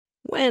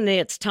When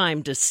it's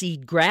time to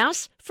seed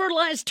grass,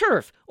 fertilize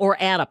turf, or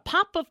add a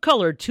pop of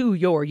color to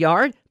your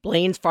yard,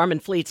 Blaine's Farm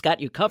and Fleet's got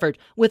you covered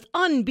with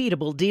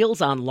unbeatable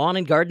deals on lawn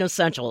and garden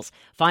essentials.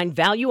 Find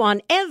value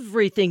on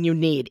everything you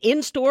need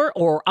in-store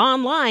or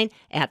online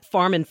at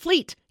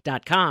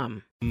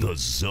farmandfleet.com. The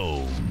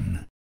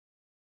Zone.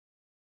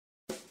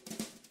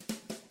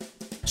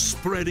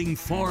 Spreading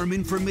farm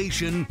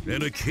information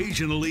and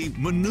occasionally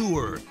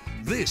manure.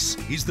 This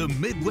is the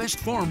Midwest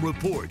Farm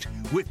Report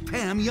with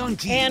Pam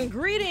Jahnke. And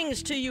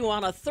greetings to you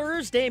on a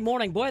Thursday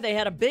morning. Boy, they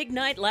had a big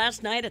night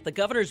last night at the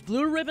Governor's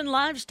Blue Ribbon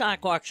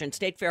Livestock Auction,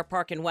 State Fair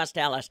Park in West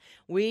Allis.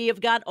 We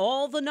have got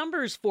all the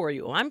numbers for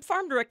you. I'm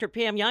Farm Director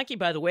Pam Jahnke,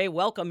 by the way.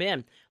 Welcome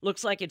in.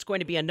 Looks like it's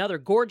going to be another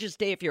gorgeous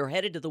day if you're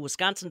headed to the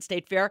Wisconsin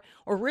State Fair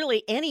or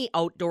really any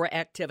outdoor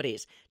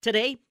activities.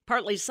 Today,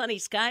 partly sunny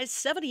skies,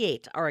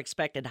 78 are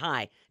expected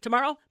high.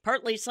 Tomorrow,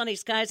 partly sunny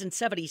skies and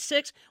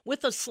 76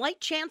 with a slight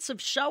chance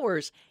of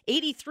showers,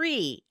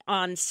 83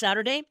 on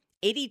Saturday,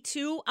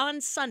 82 on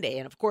Sunday.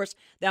 And of course,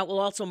 that will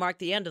also mark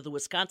the end of the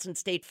Wisconsin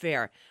State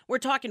Fair. We're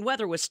talking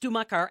weather with Stu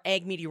Muck, our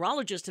ag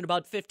meteorologist, in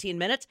about 15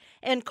 minutes.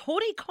 And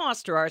Cody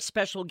Koster, our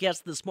special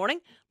guest this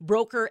morning,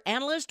 broker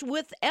analyst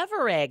with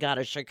Everag out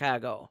of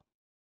Chicago.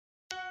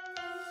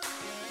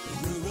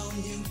 Rural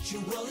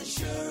Mutual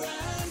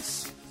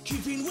Insurance,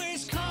 keeping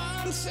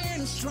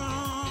Wisconsin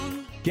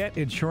strong. Get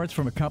insurance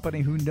from a company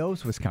who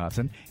knows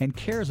Wisconsin and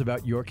cares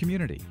about your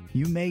community.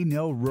 You may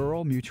know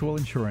Rural Mutual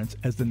Insurance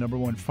as the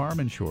 #1 farm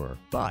insurer,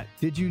 but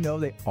did you know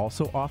they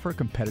also offer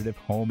competitive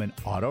home and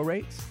auto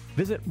rates?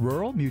 Visit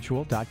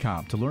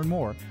ruralmutual.com to learn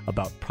more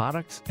about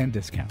products and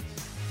discounts.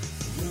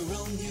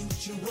 Rural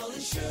Mutual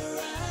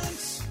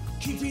Insurance,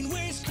 keeping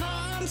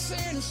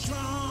Wisconsin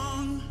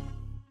strong.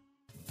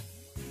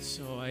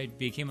 So I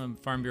became a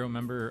Farm Bureau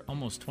member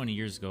almost 20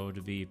 years ago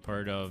to be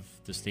part of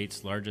the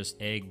state's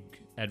largest ag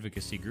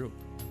advocacy group.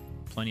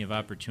 Plenty of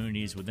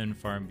opportunities within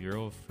Farm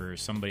Bureau for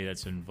somebody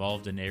that's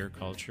involved in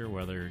agriculture,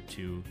 whether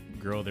to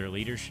grow their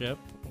leadership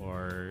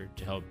or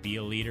to help be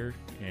a leader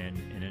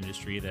in an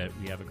industry that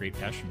we have a great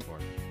passion for.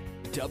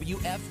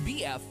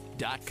 WFBF.com.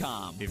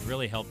 They've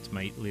really helped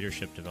my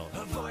leadership develop.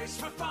 A voice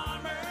for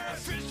farmers,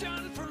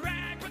 vision for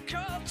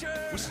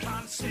agriculture,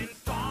 Wisconsin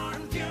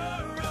Farm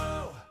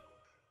Bureau.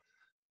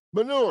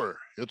 Manure.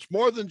 It's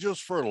more than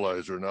just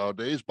fertilizer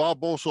nowadays.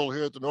 Bob Boesel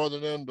here at the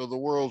northern end of the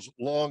world's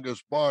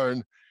longest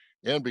barn.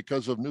 And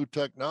because of new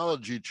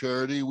technology,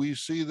 Charity, we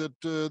see that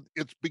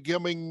it's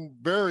becoming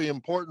very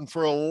important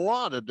for a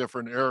lot of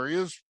different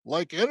areas,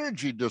 like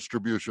energy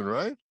distribution,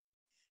 right?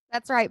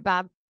 That's right,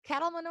 Bob.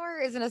 Cattle manure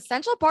is an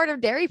essential part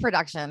of dairy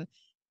production,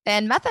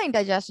 and methane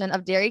digestion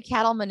of dairy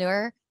cattle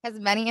manure has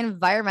many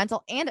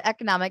environmental and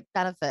economic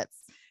benefits.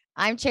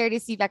 I'm Charity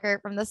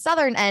Seebecker from the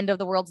southern end of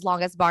the world's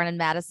longest barn in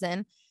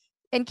Madison.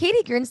 And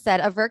Katie Grinstead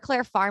of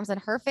Verclair Farms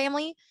and her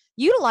family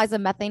utilize a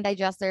methane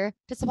digester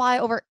to supply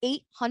over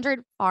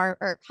 800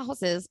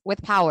 houses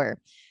with power.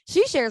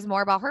 She shares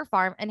more about her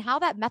farm and how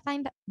that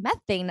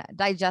methane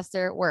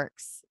digester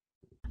works.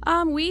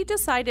 We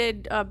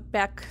decided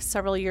back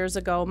several years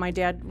ago, my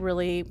dad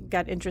really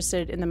got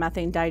interested in the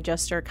methane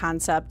digester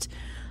concept.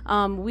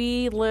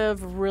 We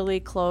live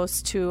really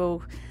close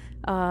to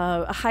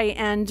a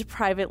high-end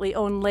privately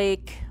owned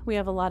lake. We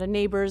have a lot of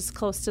neighbors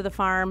close to the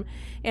farm,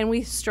 and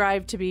we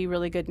strive to be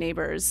really good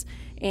neighbors.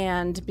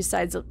 And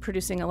besides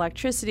producing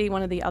electricity,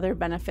 one of the other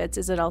benefits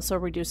is it also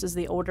reduces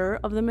the odor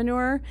of the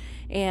manure.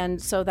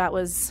 And so that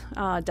was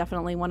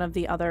definitely one of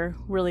the other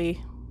really,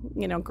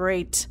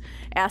 great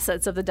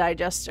assets of the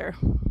digester.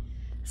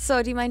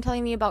 So do you mind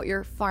telling me about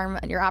your farm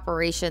and your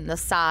operation, the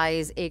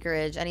size,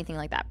 acreage, anything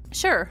like that?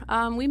 Sure.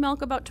 We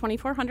milk about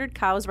 2,400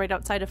 cows right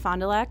outside of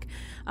Fond du Lac.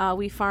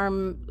 We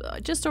farm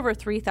just over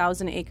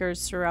 3,000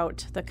 acres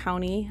throughout the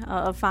county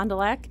of Fond du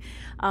Lac.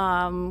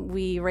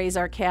 We raise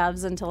our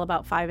calves until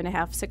about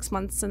 5.5, 6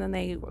 months, and then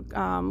they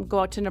go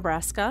out to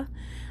Nebraska.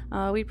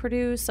 We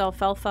produce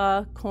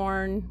alfalfa,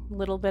 corn, a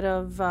little bit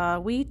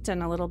of wheat,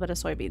 and a little bit of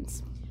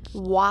soybeans.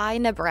 Why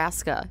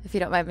Nebraska, if you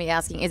don't mind me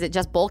asking? Is it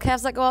just bull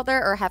calves that go out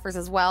there or heifers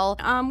as well?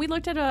 We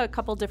looked at a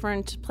couple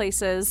different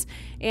places,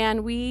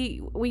 and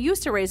we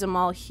used to raise them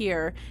all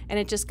here, and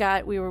it just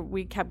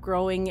we kept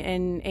growing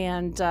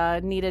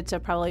and needed to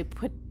probably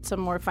put some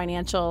more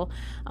financial,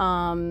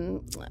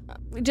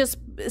 just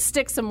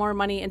stick some more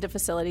money into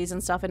facilities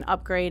and stuff and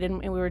upgrade,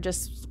 and we were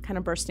just kind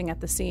of bursting at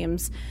the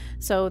seams.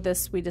 So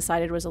this, we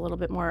decided, was a little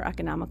bit more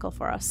economical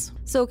for us.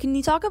 So can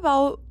you talk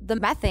about the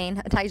methane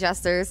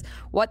digesters,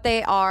 what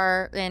they are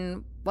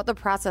and what the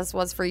process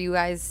was for you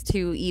guys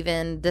to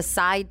even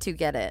decide to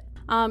get it?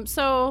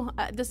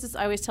 This is,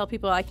 I always tell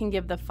people I can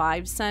give the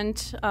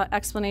 5-cent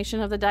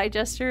explanation of the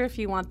digester. If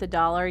you want the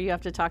dollar, you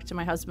have to talk to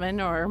my husband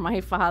or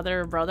my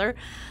father or brother.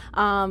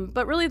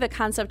 But really the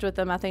concept with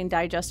the methane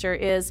digester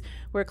is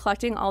we're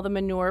collecting all the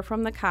manure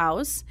from the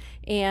cows,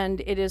 and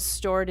it is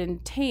stored in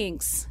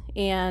tanks,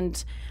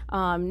 and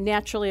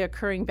naturally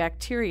occurring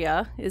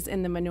bacteria is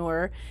in the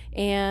manure,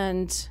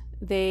 and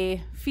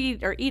they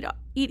feed or eat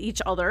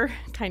each other,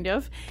 kind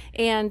of,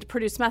 and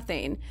produce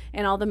methane.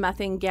 And all the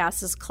methane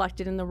gas is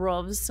collected in the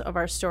roofs of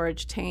our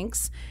storage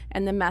tanks,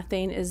 and the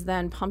methane is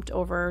then pumped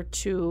over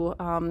to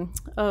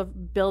a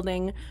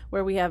building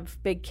where we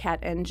have big Cat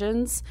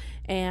engines,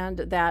 and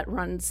that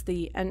runs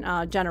the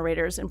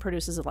generators and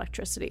produces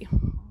electricity.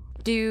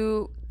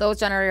 Do those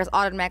generators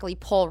automatically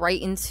pull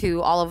right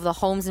into all of the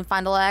homes in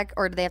Fond du Lac,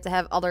 or do they have to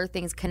have other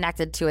things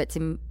connected to it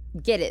to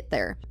get it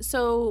there?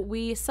 So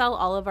we sell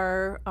all of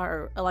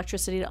our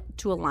electricity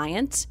to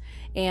Alliant,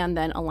 and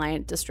then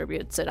Alliant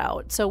distributes it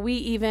out. So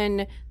we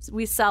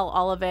sell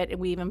all of it, and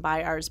we even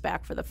buy ours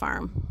back for the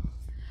farm.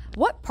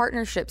 What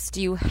partnerships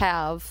do you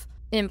have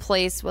in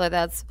place, whether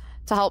that's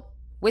to help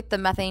with the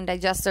methane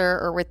digester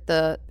or with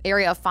the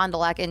area of Fond du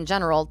Lac in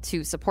general,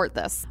 to support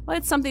this? Well,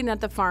 it's something that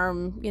the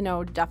farm,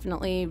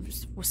 definitely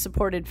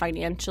supported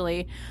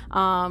financially.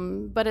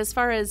 But as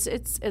far as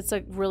it's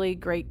a really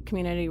great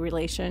community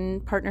relation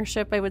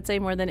partnership, I would say,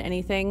 more than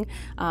anything.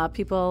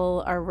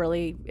 People are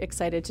really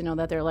excited to know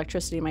that their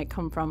electricity might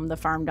come from the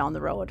farm down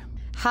the road.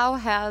 How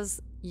has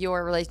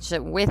your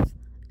relationship with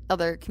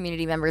other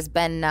community members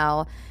been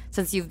now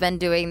since you've been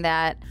doing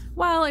that?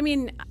 Well, I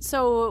mean,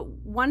 so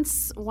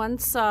once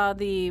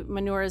the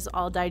manure is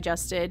all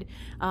digested,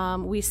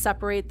 we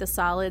separate the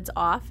solids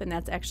off, and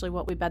that's actually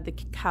what we bed the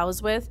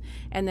cows with,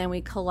 and then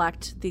we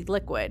collect the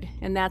liquid,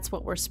 and that's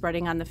what we're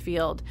spreading on the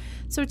field.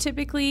 So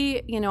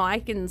typically,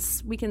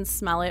 we can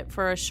smell it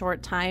for a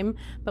short time,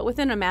 but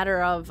within a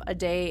matter of a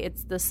day,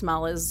 the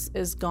smell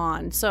is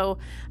gone. So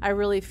I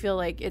really feel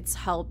like it's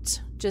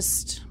helped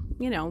just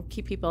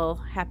keep people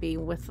happy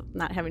with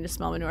not having to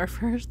smell manure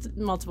for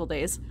multiple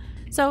days.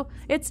 So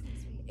it's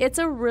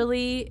a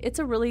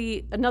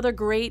really another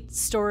great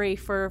story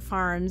for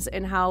farms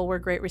and how we're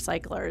great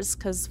recyclers,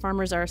 because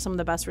farmers are some of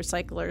the best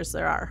recyclers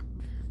there are.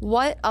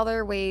 What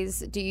other ways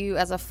do you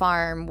as a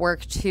farm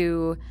work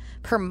to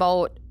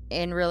promote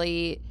and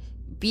really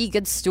be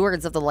good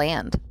stewards of the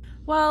land?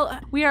 Well,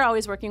 we are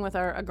always working with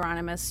our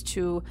agronomists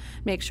to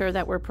make sure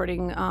that we're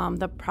putting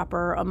the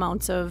proper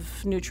amounts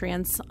of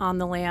nutrients on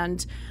the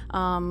land.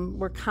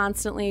 We're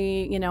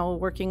constantly,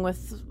 working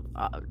with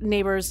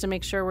neighbors to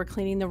make sure we're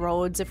cleaning the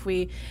roads if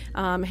we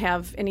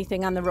have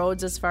anything on the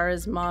roads as far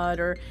as mud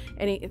or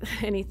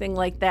anything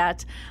like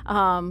that.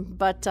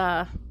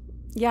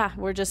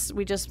 We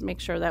just make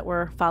sure that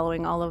we're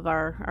following all of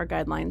our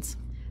guidelines.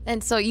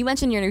 And so you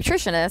mentioned your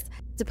nutritionist.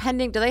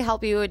 Do they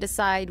help you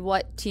decide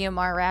what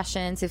TMR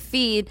ration to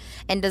feed?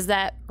 And does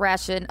that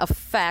ration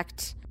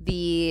affect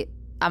the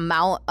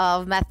amount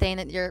of methane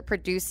that you're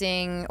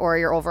producing or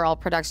your overall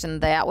production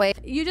that way?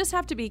 You just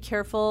have to be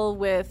careful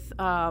with,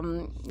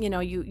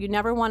 you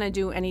never want to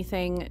do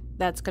anything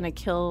that's going to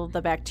kill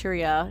the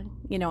bacteria,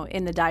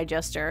 in the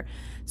digester.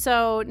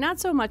 So not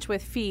so much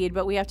with feed,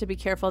 but we have to be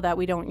careful that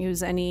we don't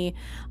use any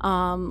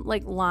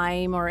like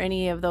lime or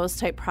any of those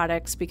type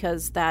products,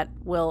 because that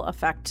will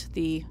affect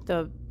the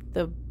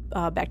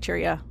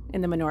bacteria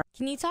in the manure.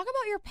 Can you talk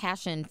about your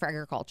passion for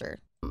agriculture?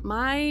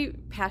 My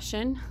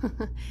passion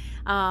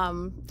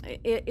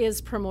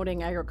is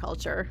promoting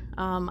agriculture.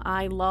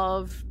 I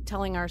love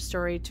telling our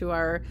story to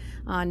our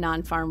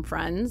non-farm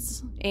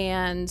friends,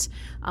 and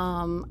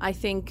I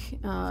think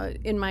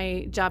in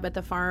my job at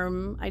the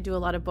farm, I do a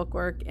lot of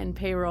bookwork and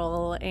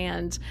payroll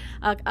and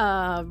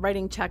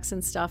writing checks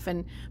and stuff,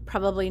 and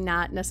probably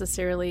not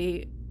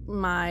necessarily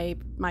my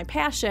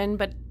passion,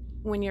 but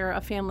when you're a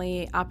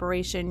family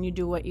operation, you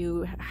do what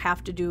you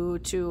have to do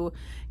to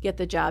get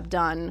the job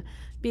done.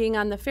 Being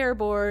on the fair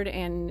board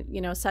and,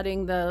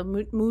 setting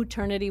the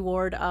maternity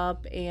ward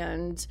up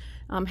and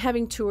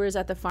having tours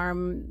at the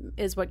farm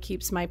is what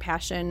keeps my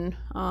passion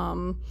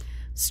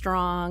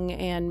strong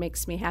and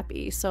makes me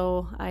happy.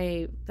 So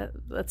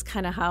that's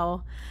kind of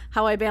how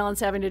I balance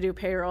having to do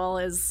payroll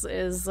is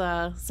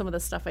some of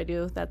the stuff I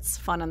do that's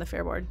fun on the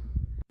fair board.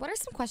 What are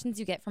some questions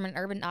you get from an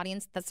urban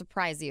audience that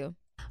surprise you?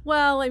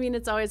 Well, I mean,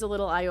 it's always a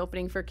little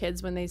eye-opening for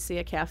kids when they see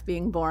a calf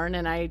being born,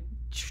 and I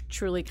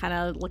truly kind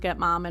of look at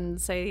mom and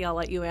say, I'll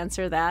let you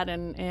answer that,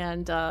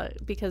 and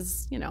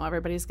because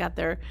everybody's got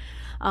their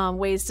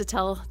ways to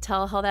tell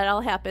how that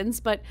all happens.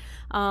 But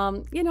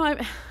I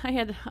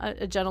had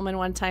a gentleman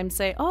one time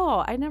say,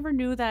 "Oh, I never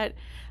knew that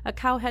a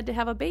cow had to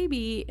have a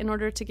baby in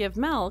order to give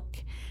milk."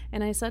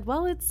 And I said,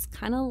 "Well, it's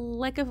kind of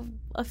like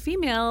a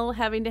female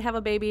having to have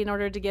a baby in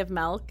order to give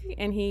milk."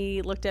 And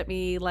he looked at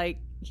me like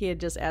he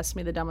had just asked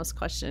me the dumbest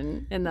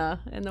question in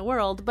the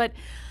world. But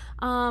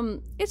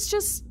it's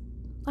just,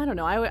 I don't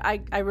know.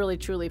 I really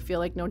truly feel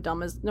like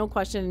no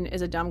question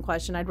is a dumb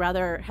question. I'd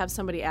rather have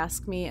somebody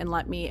ask me and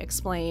let me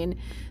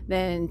explain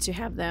than to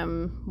have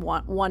them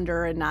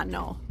wonder and not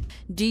know.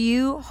 Do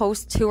you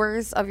host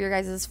tours of your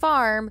guys'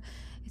 farm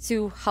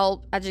to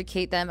help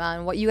educate them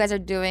on what you guys are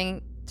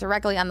doing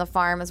directly on the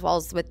farm, as well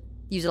as with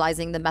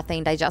utilizing the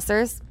methane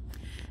digesters?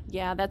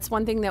 Yeah, that's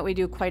one thing that we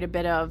do quite a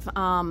bit of.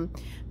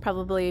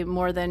 probably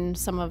more than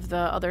some of the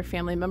other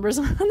family members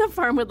on the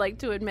farm would like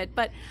to admit.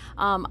 But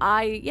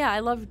I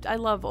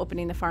love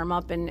opening the farm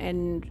up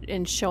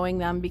and showing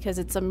them, because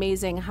it's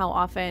amazing how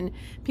often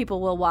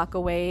people will walk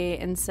away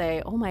and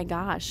say, oh my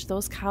gosh,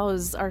 those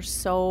cows are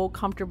so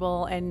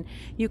comfortable, and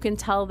you can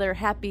tell they're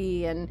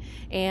happy, and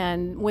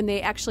when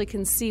they actually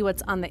can see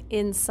what's on the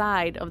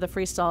inside of the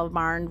freestall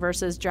barn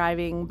versus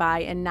driving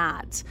by and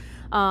not.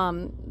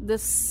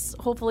 This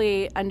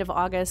hopefully end of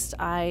August,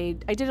 I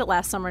did it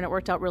last summer and it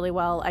worked out really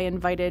well. I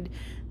invited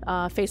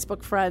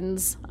Facebook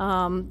friends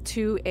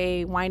to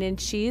a wine and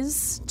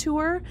cheese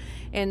tour,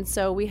 and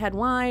so we had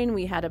wine.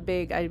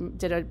 I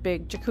did a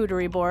big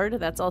charcuterie board.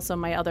 That's also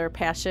my other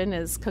passion,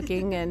 is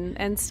cooking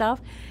and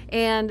stuff.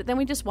 And then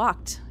we just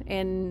walked,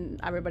 and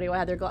everybody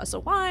had their glass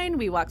of wine.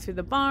 We walked through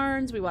the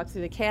barns, we walked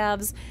through the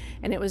calves,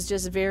 and it was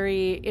just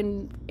very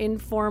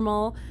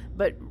informal,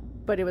 but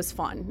it was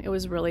fun. It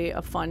was really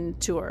a fun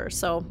tour.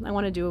 So I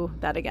want to do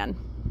that again.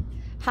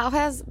 How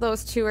has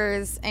those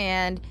tours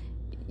and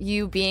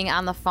you being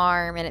on the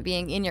farm and it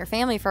being in your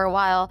family for a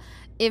while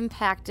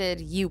impacted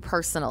you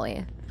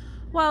personally?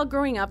 Well,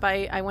 growing up,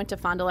 I went to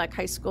Fond du Lac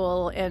High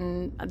School,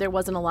 and there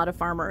wasn't a lot of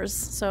farmers.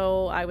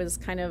 So I was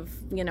kind of,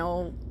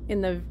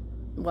 in the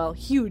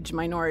huge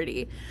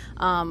minority.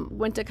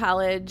 Went to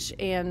college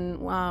and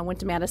went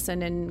to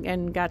Madison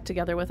and got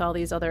together with all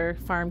these other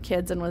farm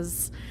kids, and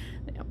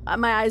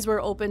my eyes were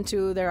open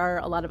to, there are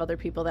a lot of other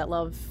people that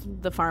love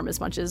the farm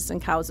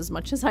and cows as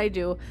much as I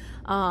do.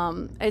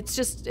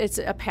 It's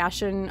a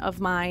passion of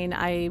mine.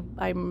 I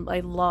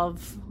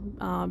love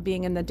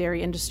being in the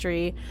dairy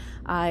industry.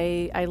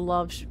 I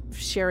love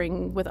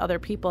sharing with other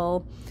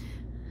people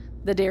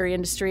the dairy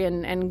industry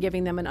and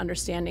giving them an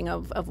understanding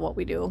of what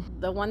we do.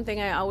 The one thing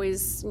I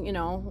always,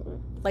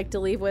 like to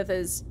leave with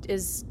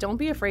is don't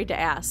be afraid to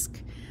ask.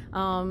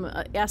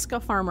 Ask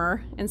a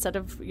farmer instead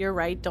of, you're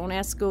right, don't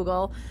ask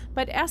Google,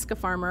 but ask a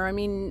farmer. I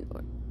mean,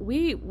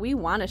 we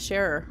want to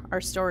share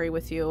our story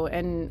with you,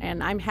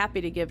 and I'm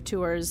happy to give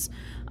tours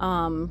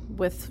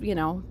with,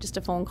 just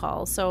a phone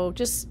call. So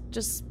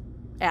just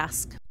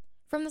ask.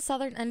 From the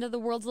southern end of the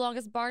world's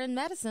longest barn in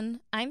Madison,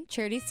 I'm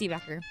Charity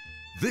Seebecker.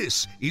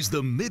 This is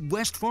the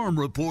Midwest Farm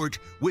Report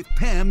with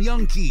Pam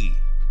Youngkey.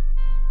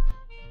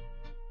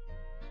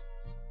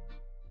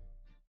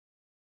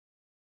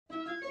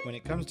 When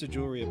it comes to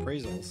jewelry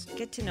appraisals,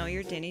 get to know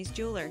your Denny's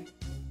jeweler.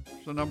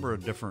 There's a number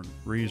of different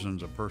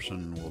reasons a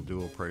person will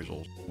do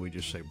appraisals. We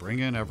just say, bring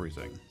in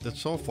everything.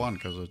 It's so fun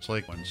because it's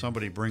like when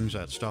somebody brings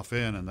that stuff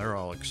in and they're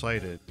all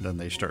excited, then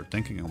they start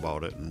thinking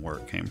about it and where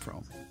it came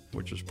from,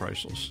 which is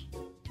priceless.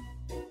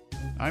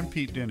 I'm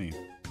Pete Denny.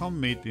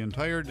 Come meet the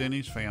entire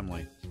Denny's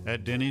family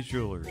at Denny's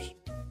Jewelers.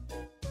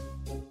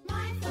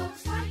 My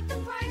folks like the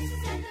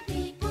prices and the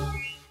people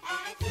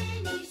at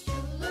Denny's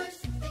Jewelers.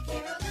 They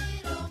care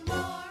a little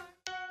more.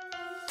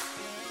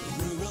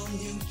 Rural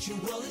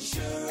Mutual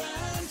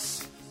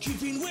Insurance,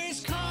 keeping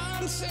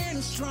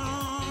Wisconsin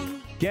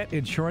strong. Get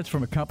insurance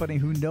from a company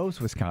who knows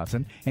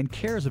Wisconsin and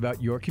cares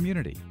about your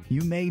community.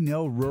 You may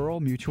know Rural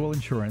Mutual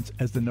Insurance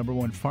as the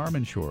 #1 farm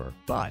insurer,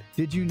 but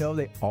did you know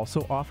they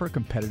also offer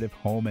competitive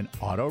home and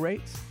auto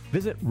rates?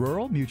 Visit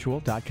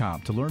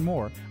ruralmutual.com to learn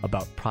more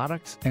about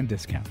products and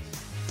discounts.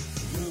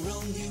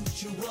 Rural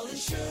Mutual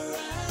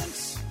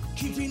Insurance,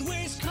 keeping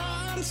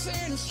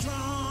Wisconsin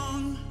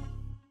strong.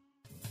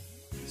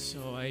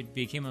 So I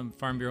became a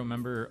Farm Bureau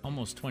member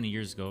almost 20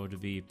 years ago to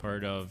be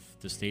part of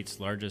the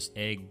state's largest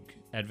ag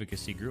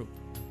advocacy group.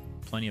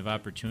 Plenty of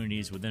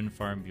opportunities within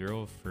Farm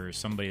Bureau for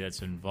somebody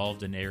that's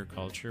involved in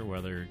agriculture,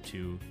 whether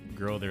to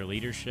grow their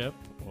leadership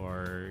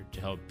or to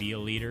help be a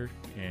leader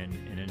in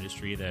an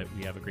industry that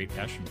we have a great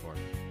passion for.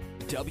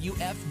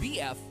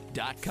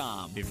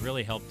 WFBF.com. They've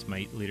really helped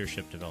my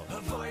leadership develop. A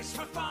voice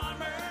for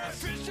farmers, a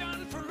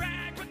vision for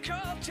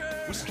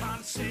agriculture.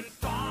 Wisconsin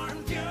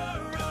Farm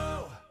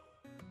Bureau.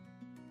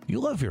 You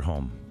love your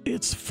home.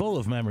 It's full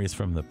of memories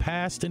from the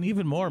past and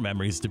even more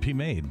memories to be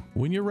made.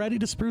 When you're ready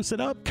to spruce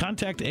it up,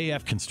 contact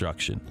AF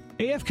Construction.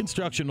 AF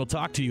Construction will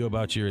talk to you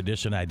about your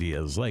addition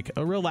ideas like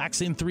a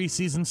relaxing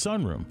 3-season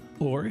sunroom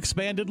or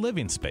expanded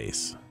living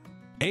space.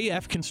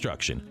 AF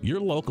Construction, your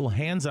local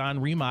hands-on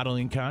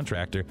remodeling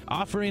contractor,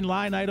 offering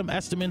line item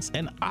estimates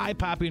and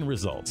eye-popping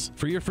results.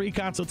 For your free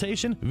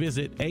consultation,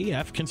 visit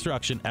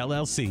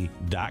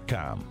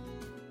afconstructionllc.com.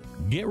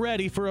 Get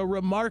ready for a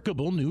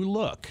remarkable new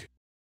look.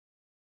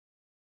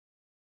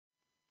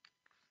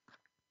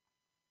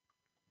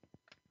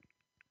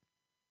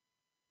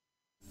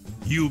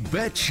 You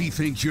bet she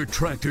thinks your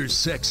tractor's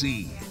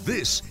sexy.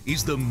 This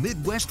is the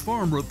Midwest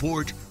Farm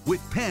Report with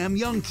Pam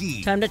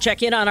Youngkey. Time to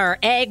check in on our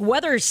ag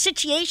weather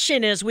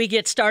situation as we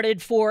get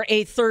started for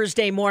a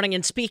Thursday morning.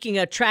 And speaking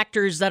of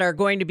tractors that are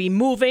going to be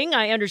moving,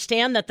 I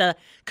understand that the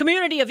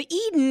community of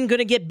Eden going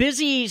to get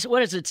busy.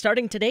 What is it,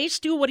 starting today,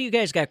 Stu? What do you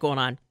guys got going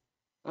on?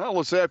 Well,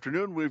 this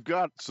afternoon we've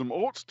got some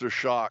oats to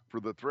shock for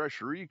the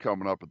threshery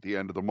coming up at the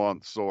end of the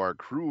month. So our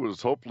crew is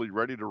hopefully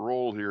ready to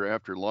roll here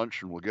after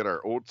lunch, and we'll get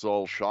our oats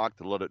all shocked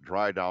and let it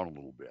dry down a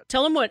little bit.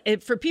 Tell them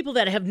for people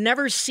that have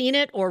never seen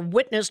it or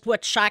witnessed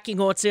what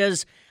shocking oats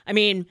is. I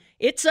mean,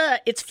 it's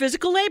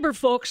physical labor,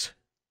 folks.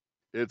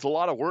 It's a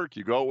lot of work.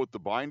 You go out with the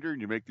binder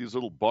and you make these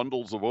little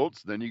bundles of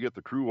oats. Then you get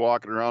the crew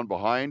walking around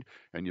behind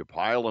and you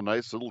pile a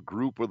nice little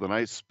group with a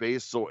nice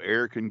space so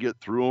air can get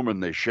through them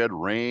and they shed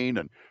rain.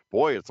 And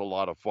boy, it's a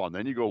lot of fun.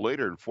 Then you go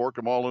later and fork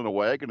them all in a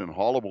wagon and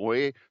haul them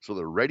away so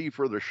they're ready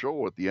for the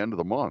show at the end of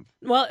the month.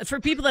 Well, for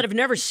people that have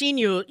never seen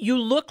you, you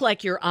look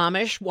like you're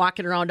Amish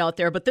walking around out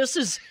there, but this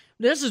is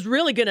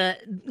really going to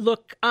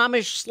look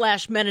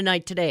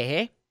Amish/Mennonite today,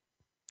 hey?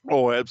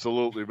 Oh,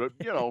 absolutely. But,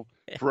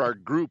 for our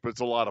group,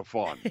 it's a lot of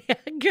fun.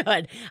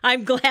 Good.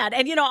 I'm glad.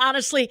 And,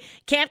 honestly,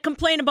 can't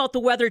complain about the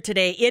weather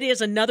today. It is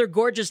another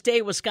gorgeous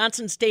day,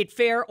 Wisconsin State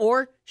Fair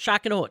or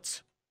Shocking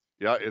Oats.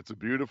 Yeah, it's a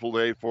beautiful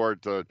day for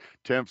it.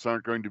 Temps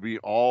aren't going to be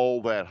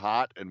all that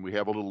hot, and we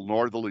have a little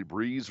northerly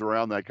breeze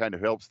around that kind of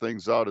helps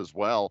things out as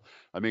well.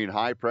 I mean,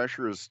 high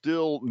pressure is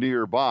still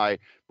nearby,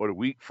 but a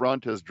weak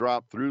front has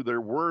dropped through. There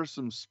were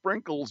some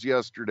sprinkles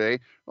yesterday.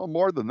 Well,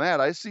 more than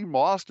that, I see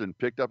Mauston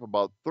picked up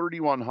about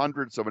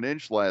 31/100ths of an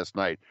inch last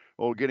night.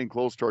 Oh, getting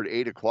close toward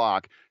 8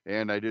 o'clock,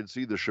 and I did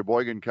see the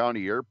Sheboygan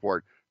County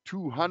Airport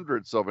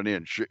 2/100ths of an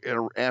inch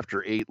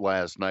after 8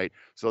 last night.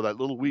 So that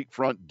little weak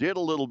front did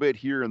a little bit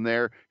here and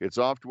there. It's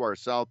off to our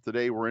south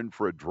today. We're in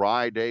for a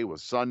dry day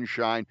with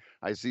sunshine.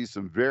 I see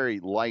some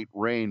very light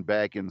rain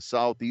back in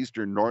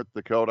southeastern North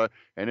Dakota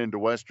and into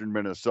western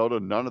Minnesota.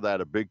 None of that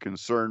a big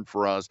concern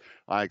for us.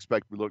 I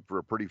expect we look for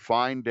a pretty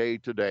fine day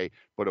today,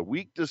 but a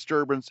weak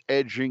disturbance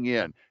edging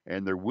in,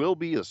 and there will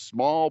be a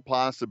small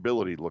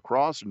possibility. La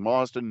Crosse and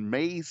Mauston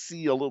may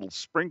see a little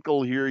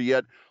sprinkle here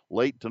yet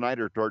late tonight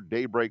or toward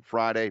daybreak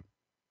Friday.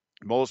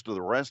 Most of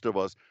the rest of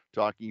us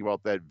talking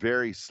about that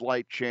very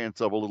slight chance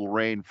of a little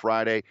rain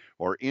Friday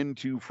or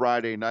into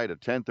Friday night,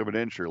 1/10 of an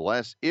inch or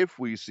less if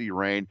we see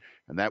rain.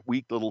 And that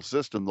weak little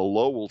system, the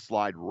low, will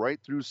slide right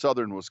through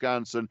southern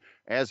Wisconsin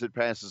as it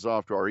passes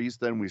off to our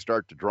east. Then we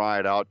start to dry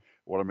it out.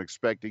 What I'm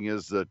expecting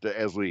is that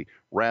as we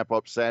wrap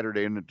up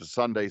Saturday and into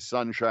Sunday,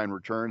 sunshine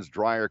returns,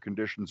 drier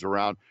conditions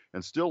around,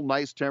 and still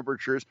nice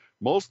temperatures,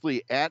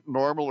 mostly at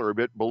normal or a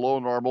bit below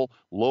normal,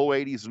 low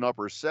 80s and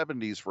upper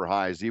 70s for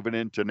highs, even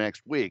into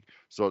next week.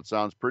 So it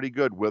sounds pretty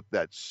good with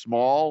that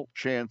small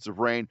chance of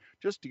rain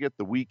just to get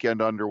the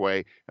weekend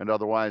underway, and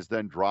otherwise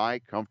then dry,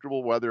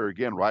 comfortable weather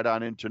again right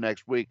on into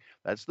next week.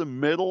 That's the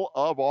middle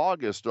of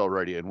August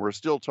already, and we're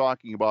still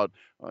talking about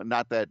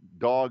not that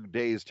dog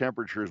days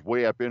temperatures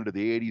way up into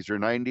the 80s or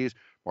 90s,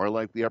 more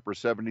like the upper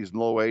 70s and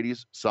low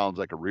 80s. Sounds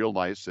like a real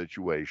nice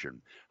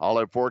situation. I'll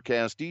have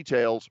forecast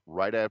details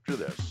right after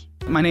this.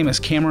 My name is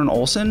Cameron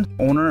Olson,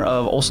 owner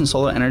of Olson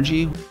Solar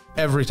Energy.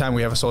 Every time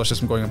we have a solar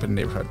system going up in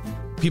the neighborhood,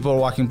 people are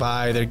walking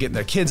by, they're getting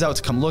their kids out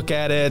to come look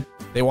at it.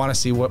 They want to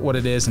see what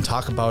it is and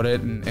talk about it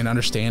and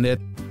understand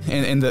it.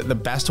 And the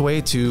best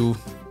way to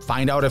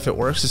find out if it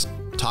works is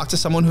talk to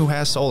someone who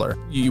has solar.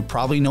 You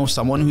probably know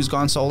someone who's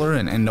gone solar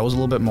and knows a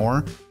little bit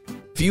more.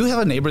 If you have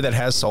a neighbor that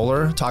has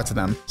solar, talk to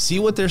them. See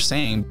what they're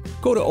saying.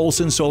 Go to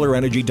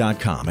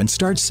olsonsolarenergy.com and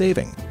start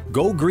saving.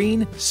 Go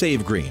green,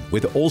 save green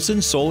with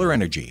Olson Solar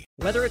Energy.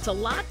 Whether it's a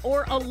lot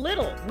or a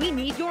little, we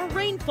need your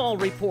rainfall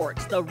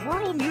reports. The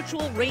Rural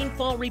Mutual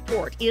Rainfall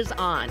Report is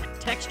on.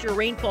 Text your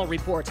rainfall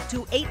reports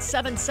to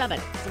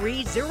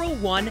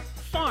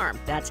 877-301-FARM.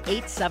 That's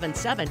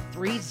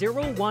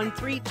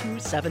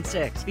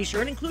 877-301-3276. Be sure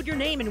and include your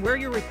name and where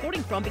you're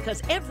reporting from,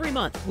 because every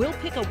month we'll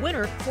pick a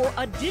winner for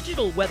a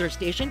digital weather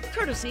station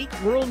courtesy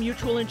Rural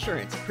Mutual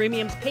Insurance.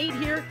 Premiums paid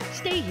here,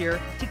 stay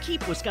here to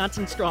keep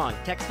Wisconsin strong.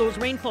 Text those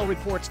rainfall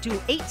reports to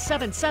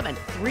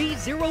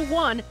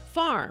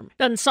 877-301-FARM.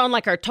 Doesn't sound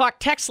like our talk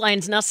text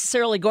line's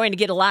necessarily going to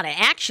get a lot of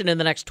action in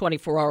the next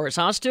 24 hours,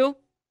 huh, Stu?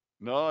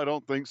 No, I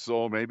don't think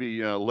so.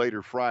 Maybe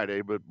later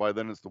Friday, but by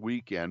then it's the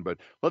weekend. But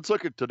let's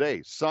look at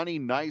today. Sunny,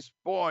 nice,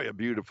 boy, a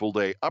beautiful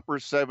day. Upper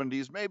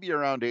 70s, maybe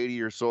around 80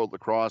 or so at La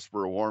Crosse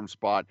for a warm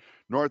spot.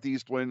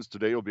 Northeast winds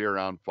today will be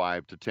around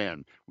 5 to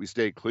 10. We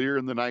stay clear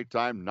in the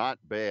nighttime, not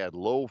bad.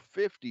 Low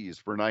 50s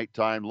for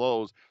nighttime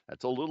lows.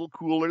 That's a little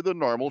cooler than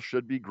normal.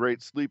 Should be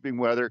great sleeping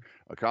weather.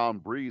 A calm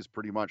breeze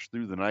pretty much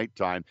through the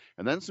nighttime.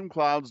 And then some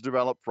clouds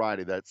develop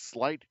Friday. That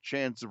slight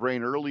chance of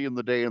rain early in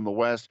the day in the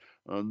west.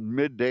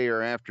 Midday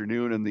or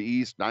afternoon in the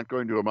east, not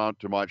going to amount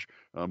to much.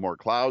 More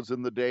clouds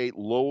in the day,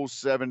 low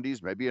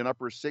 70s, maybe an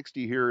upper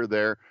 60 here or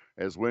there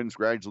as winds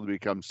gradually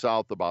become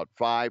south about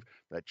 5.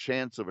 That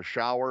chance of a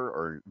shower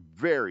or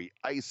very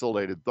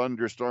isolated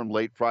thunderstorm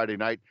late Friday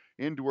night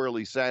into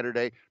early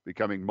Saturday,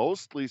 becoming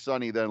mostly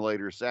sunny then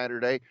later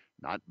Saturday.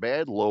 Not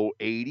bad, low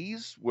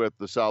 80s with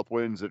the south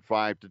winds at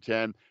 5 to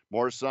 10.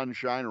 More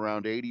sunshine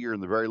around 80 or in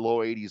the very low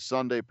 80s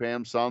Sunday,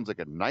 Pam. Sounds like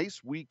a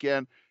nice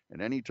weekend.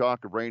 And any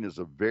talk of rain is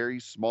a very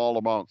small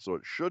amount, so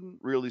it shouldn't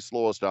really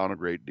slow us down a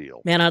great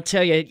deal. Man, I'll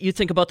tell you, you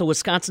think about the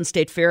Wisconsin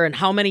State Fair and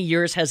how many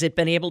years has it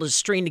been able to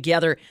string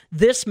together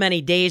this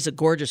many days of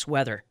gorgeous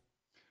weather?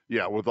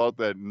 Yeah, without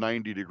that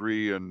 90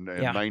 degree and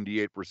Yeah.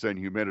 98%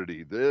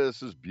 humidity.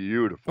 This is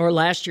beautiful. Or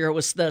last year, it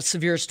was the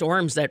severe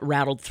storms that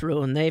rattled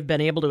through, and they've been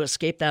able to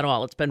escape that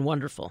all. It's been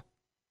wonderful.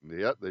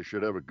 Yeah, they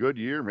should have a good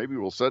year. Maybe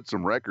we'll set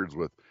some records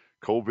with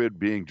COVID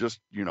being just,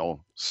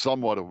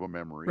 somewhat of a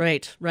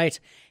memory. Right.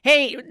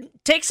 Hey,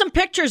 take some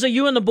pictures of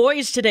you and the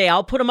boys today.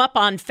 I'll put them up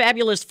on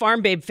Fabulous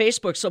Farm Babe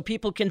Facebook so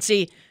people can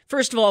see,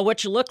 first of all,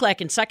 what you look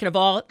like, and second of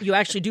all, you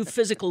actually do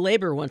physical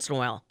labor once in a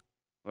while.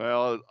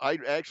 Well, I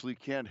actually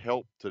can't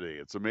help today.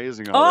 It's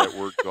amazing how that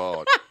worked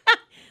out.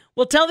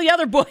 Well, tell the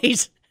other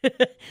boys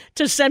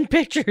to send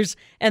pictures,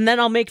 and then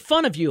I'll make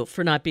fun of you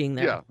for not being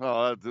there. Yeah,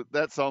 well,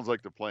 that sounds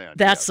like the plan.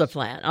 That's the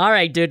plan. All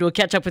right, dude. We'll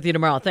catch up with you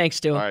tomorrow. Thanks,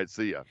 Stu. All right,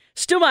 see ya.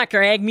 Stu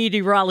Macher, ag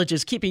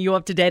meteorologist, keeping you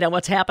up to date on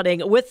what's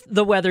happening with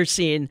the weather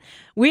scene.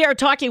 We are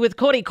talking with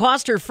Cody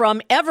Koster from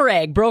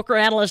Everag, broker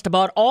analyst,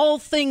 about all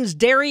things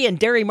dairy and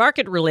dairy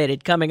market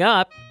related coming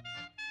up.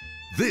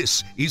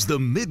 This is the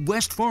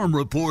Midwest Farm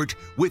Report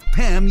with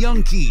Pam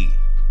Youngkey.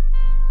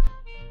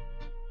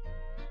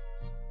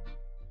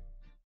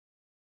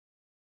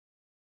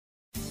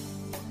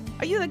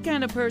 Are you the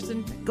kind of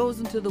person that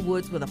goes into the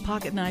woods with a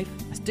pocket knife,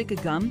 a stick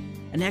of gum,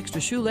 an extra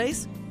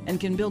shoelace, and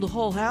can build a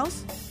whole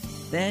house?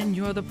 Then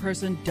you're the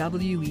person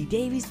W.E.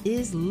 Davies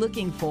is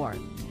looking for.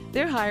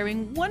 They're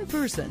hiring one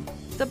person,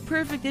 the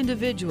perfect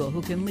individual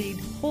who can lead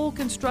whole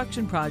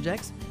construction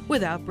projects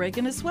without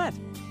breaking a sweat.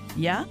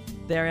 Yeah,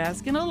 they're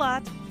asking a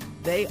lot.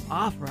 They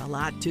offer a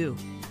lot, too.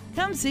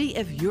 Come see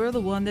if you're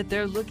the one that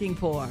they're looking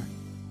for.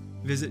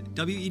 Visit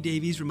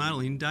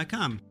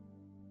wedaviesremodeling.com.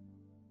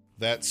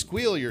 That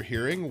squeal you're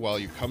hearing while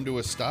you come to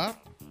a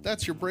stop,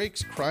 that's your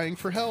brakes crying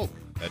for help.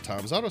 At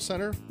Tom's Auto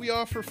Center, we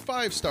offer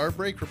 5-star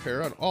brake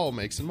repair on all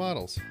makes and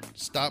models.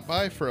 Stop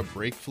by for a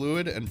brake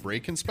fluid and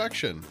brake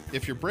inspection.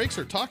 If your brakes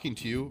are talking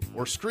to you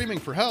or screaming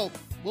for help,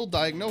 we'll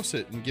diagnose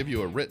it and give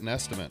you a written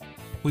estimate.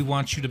 We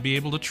want you to be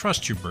able to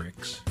trust your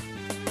brakes.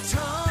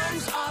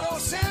 Tom's Auto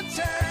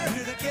Center.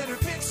 Here to get her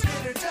fixed, get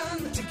her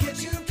done, to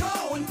get you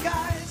going,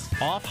 guys.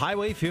 Off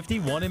Highway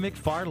 51 in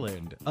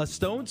McFarland, a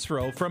stone's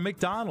throw from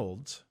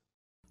McDonald's.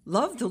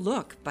 Love the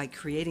look by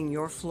creating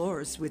your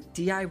floors with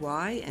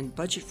DIY and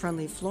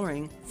budget-friendly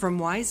flooring from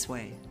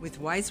Wiseway. With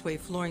Wiseway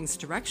Flooring's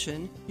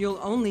direction, you'll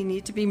only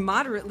need to be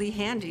moderately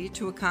handy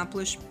to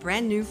accomplish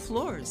brand new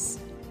floors.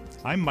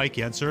 I'm Mike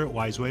Yenser at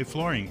Wiseway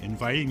Flooring,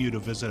 inviting you to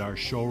visit our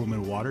showroom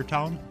in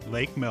Watertown,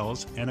 Lake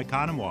Mills, and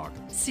Economwalk.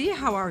 See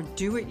how our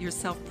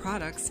do-it-yourself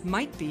products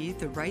might be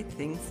the right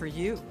thing for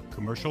you.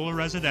 Commercial or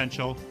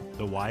residential,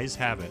 the wise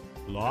have it.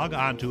 Log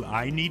on to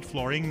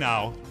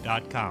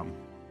ineedflooringnow.com.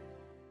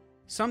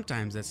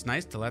 Sometimes it's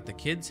nice to let the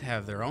kids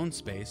have their own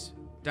space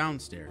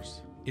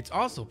downstairs. It's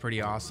also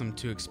pretty awesome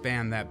to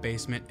expand that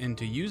basement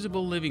into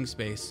usable living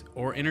space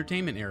or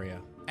entertainment area.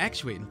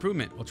 Actuate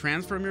Improvement will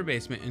transform your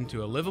basement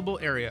into a livable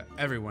area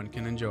everyone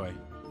can enjoy.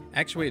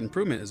 Actuate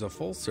Improvement is a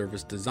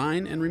full-service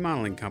design and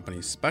remodeling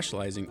company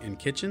specializing in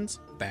kitchens,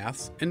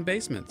 baths, and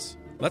basements.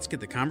 Let's get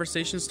the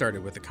conversation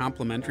started with a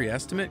complimentary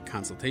estimate,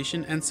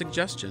 consultation, and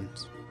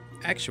suggestions.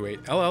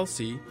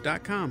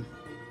 ActuateLLC.com.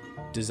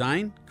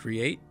 Design,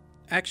 create,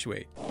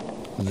 actuate.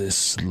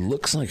 This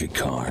looks like a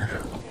car.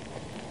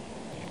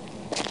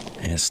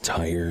 It has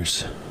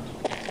tires,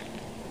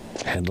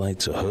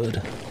 headlights, a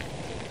hood,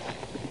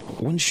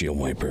 windshield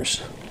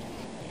wipers.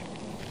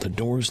 The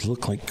doors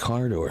look like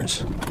car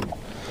doors.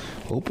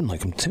 Open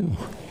like them too.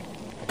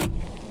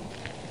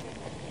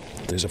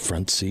 There's a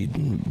front seat,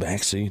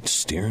 back seat,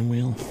 steering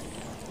wheel.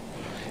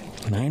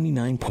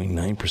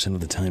 99.9%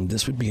 of the time,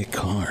 this would be a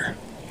car.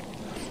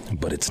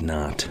 But it's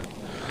not.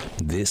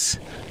 This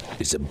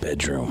is a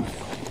bedroom.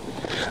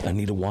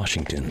 Anita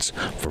Washington's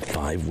for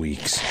 5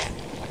 weeks.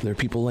 There are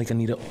people like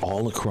Anita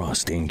all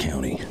across Dane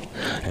County.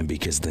 And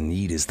because the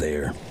need is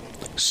there,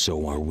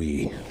 so are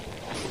we.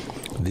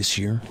 This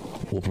year,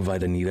 we'll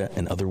provide Anita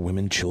and other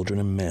women, children,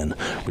 and men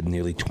with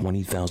nearly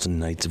 20,000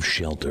 nights of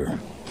shelter.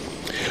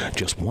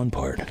 Just one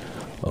part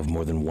of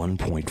more than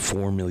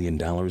 $1.4 million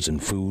in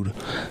food,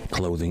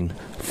 clothing,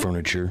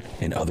 furniture,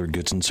 and other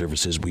goods and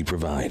services we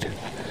provide.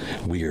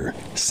 We're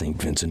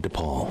St. Vincent de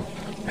Paul,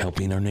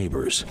 helping our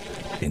neighbors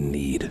in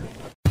need.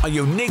 A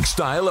unique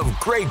style of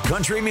great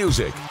country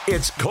music.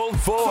 It's Colt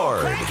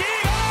Ford.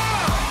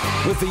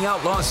 With the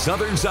outlaw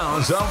southern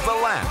sounds of the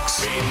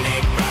Lax.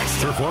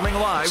 Performing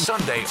live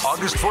Sunday,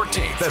 August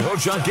 14th at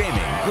Ho-Chunk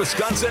Gaming,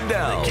 Wisconsin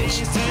Dells.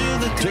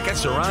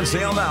 Tickets are on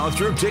sale now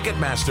through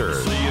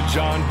Ticketmaster. See a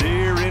John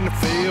Deere in the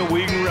field,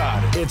 we can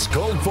ride it. It's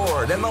Colt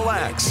Ford and the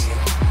Lax.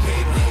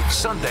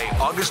 Sunday,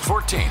 August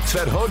 14th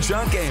at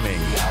Ho-Chunk Gaming,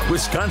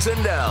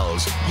 Wisconsin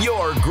Dells.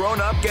 Your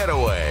grown-up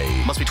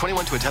getaway. Must be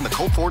 21 to attend the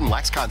Colt Ford and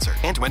Lax concert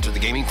and to enter the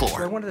gaming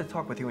floor. I wanted to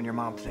talk with you and your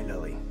mom today,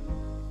 Lily.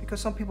 Because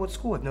some people at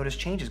school have noticed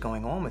changes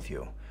going on with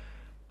you.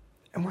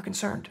 And we're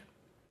concerned.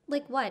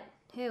 Like what?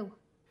 Who?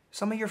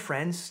 Some of your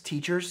friends,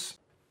 teachers.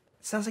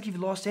 It sounds like you've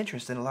lost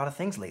interest in a lot of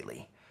things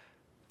lately.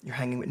 You're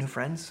hanging with new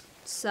friends.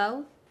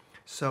 So?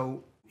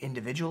 So,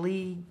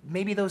 individually,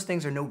 maybe those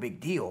things are no big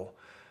deal.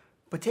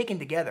 But taken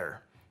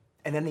together,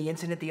 and then the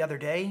incident the other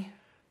day,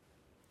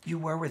 You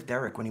were with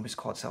Derek when he was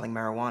caught selling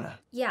marijuana.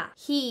 Yeah,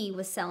 he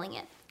was selling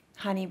it.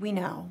 Honey, we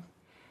know.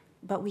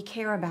 But we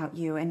care about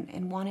you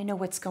and want to know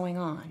what's going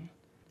on.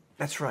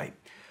 That's right.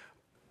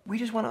 We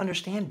just want to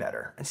understand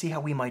better and see how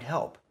we might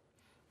help.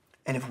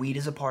 And if weed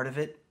is a part of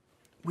it,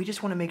 we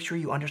just want to make sure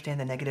you understand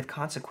the negative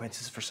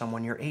consequences for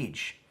someone your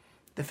age.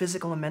 The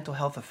physical and mental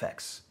health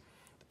effects,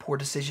 the poor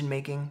decision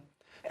making,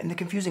 and the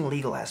confusing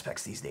legal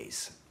aspects these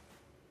days.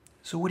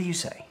 So what do you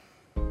say?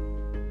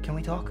 Can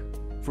we talk?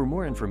 For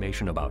more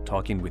information about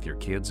talking with your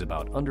kids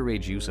about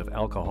underage use of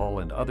alcohol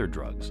and other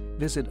drugs,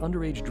 visit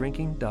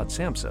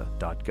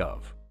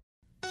underagedrinking.samhsa.gov.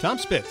 Tom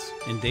Spitz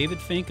and David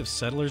Fink of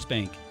Settlers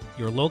Bank,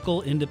 your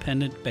local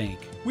independent bank.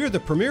 We're the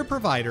premier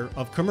provider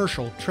of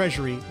commercial,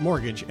 treasury,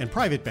 mortgage, and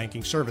private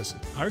banking services.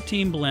 Our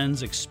team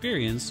blends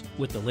experience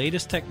with the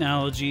latest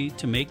technology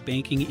to make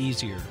banking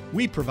easier.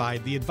 We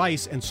provide the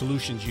advice and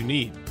solutions you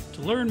need.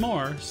 To learn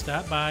more,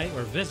 stop by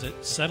or visit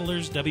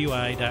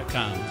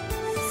settlerswi.com.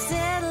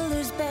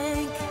 Settlers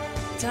Bank,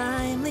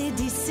 timely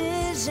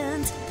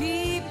decisions,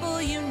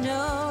 people you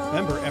know.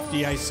 Member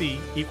FDIC,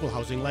 Equal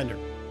Housing Lender.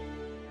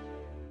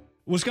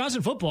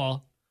 Wisconsin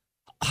football,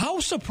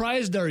 how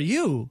surprised are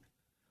you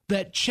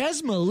that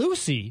Chez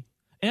Mellusi,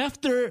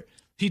 after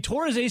he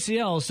tore his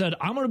ACL, said,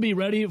 I'm going to be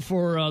ready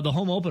for the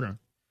home opener?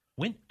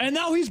 When? And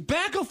now he's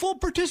back a full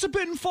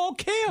participant in fall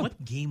camp.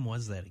 What game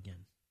was that again?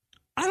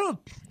 When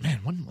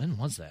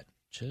was that?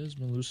 Chez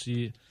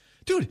Mellusi.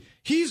 Dude,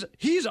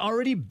 he's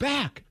already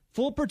back.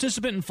 Full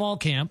participant in fall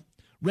camp,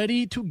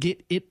 ready to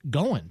get it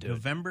going, dude.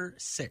 November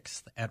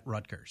 6th at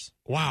Rutgers.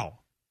 Wow.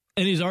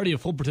 And he's already a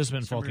full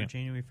participant in fall camp.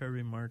 January,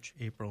 February, March,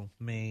 April,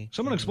 May.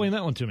 Someone explain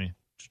that one to me.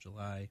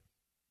 July.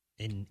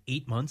 In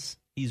 8 months,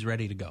 he's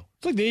ready to go.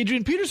 It's like the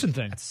Adrian Peterson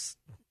thing.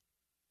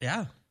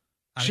 Yeah.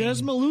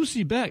 Chez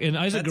Mellusi back. And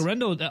Isaac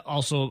Garendo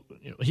also,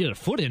 he had a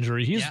foot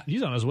injury.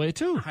 He's on his way,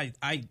 too.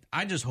 I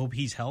just hope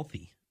he's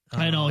healthy.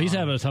 I know. He's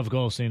having a tough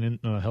go staying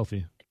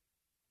healthy.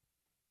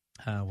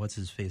 What's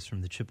his face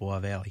from the Chippewa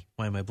Valley?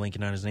 Why am I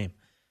blanking on his name?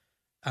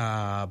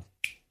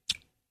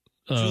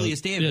 Julius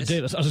Davis. Yeah,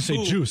 Davis. I was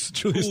going to say Juice.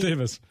 Julius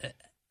Davis.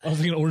 I was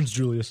thinking Orange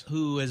Julius.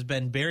 Who has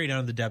been buried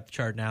on the depth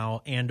chart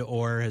now and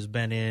or has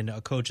been in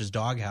a coach's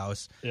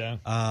doghouse. Yeah.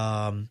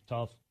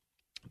 Tough.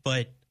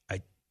 But,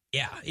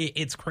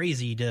 it's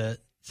crazy to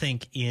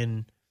think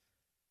in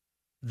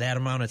that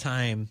amount of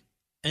time.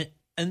 And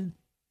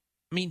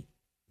I mean,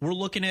 we're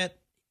looking at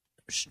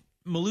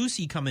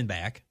Mellusi coming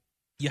back.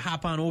 You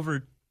hop on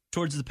over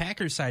towards the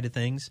Packers side of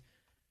things,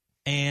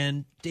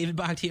 and David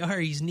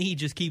Bakhtiari's knee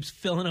just keeps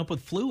filling up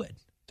with fluid.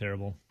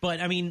 Terrible. But,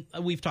 I mean,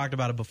 we've talked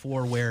about it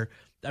before where,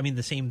 I mean,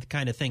 the same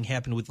kind of thing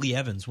happened with Lee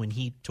Evans when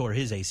he tore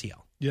his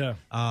ACL. Yeah.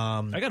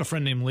 I got a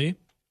friend named Lee.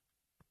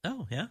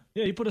 Oh, yeah?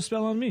 Yeah, he put a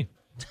spell on me.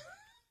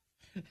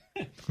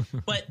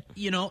 But,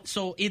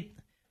 so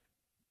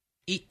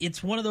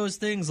it's one of those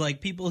things, like,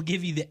 people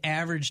give you the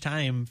average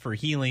time for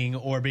healing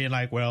or being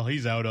like, well,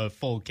 he's out a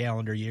full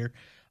calendar year.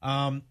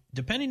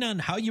 Depending on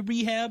how you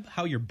rehab,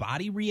 how your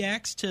body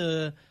reacts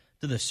to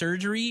the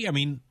surgery, I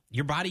mean,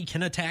 your body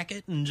can attack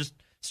it and just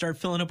start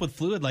filling up with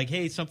fluid like,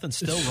 hey, something's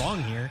still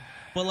wrong here.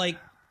 But, like,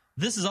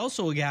 this is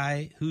also a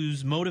guy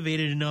who's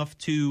motivated enough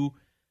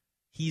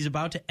he's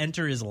about to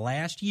enter his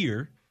last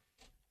year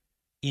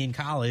in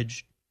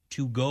college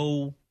to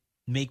go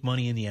make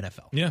money in the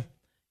NFL. Yeah.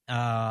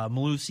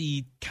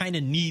 Mellusi kind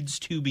of needs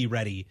to be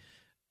ready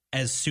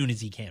as soon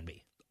as he can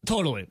be.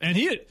 Totally. And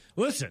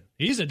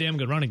he's a damn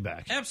good running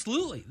back.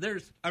 Absolutely. Well,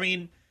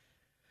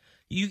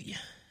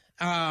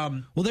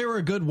 they were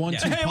a good 1-2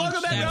 punch. Hey,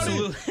 welcome back,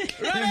 Absolutely.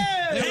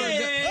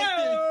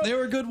 They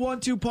were a good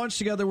 1-2 punch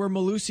together where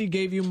Mellusi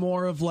gave you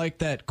more of like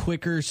that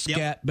quicker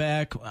scat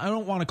back. I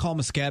don't want to call him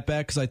a scat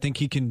back because I think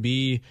he can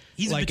be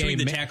he's like between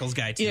the tackles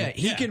guy too. Yeah,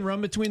 he can run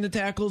between the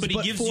tackles. But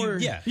he gives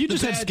you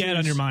just had scat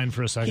on your mind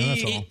for a second.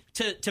 That's all.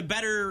 To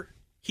better,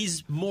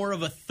 he's more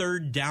of a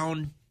third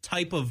down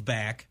type of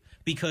back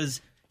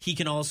because he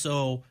can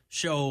also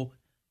show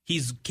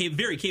he's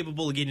very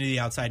capable of getting to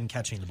the outside and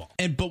catching the ball.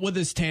 But with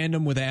his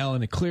tandem with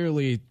Allen,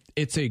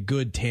 it's a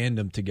good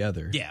tandem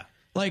together. Yeah.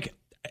 Like,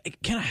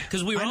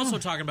 because we were also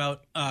talking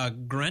about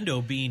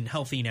Garendo being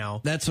healthy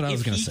now. That's what I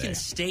was going to say. If he can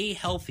stay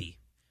healthy,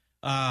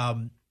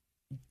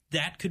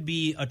 that could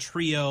be a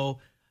trio,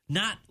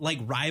 not like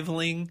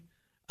rivaling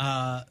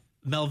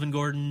Melvin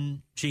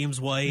Gordon,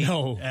 James White,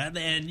 and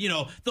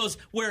those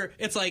where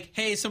it's like,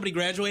 hey, somebody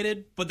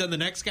graduated, but then the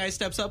next guy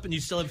steps up, and you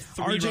still have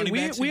three running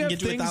backs. We who have can get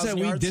to things 1,000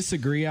 that yards. we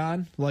disagree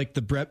on, like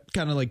Brett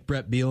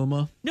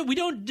Bielema. No, we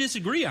don't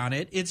disagree on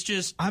it. It's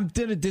just I'm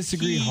gonna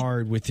disagree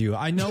hard with you.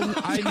 I know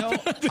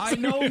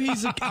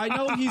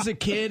he's a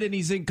kid and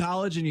he's in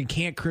college, and you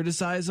can't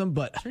criticize him,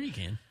 but sure you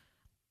can.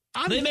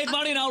 They make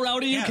money now,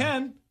 Rowdy. You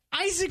can.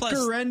 Isaac Plus,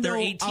 Garendo, they're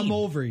 18. I'm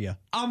over you.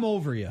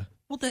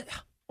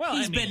 Well,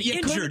 he's been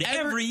injured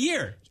every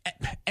year.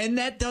 And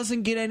that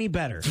doesn't get any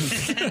better.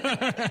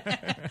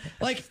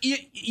 Like,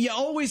 you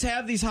always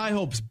have these high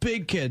hopes.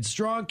 Big kid,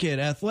 strong kid,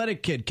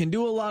 athletic kid, can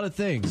do a lot of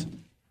things.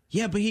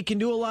 Yeah, but he can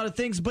do a lot of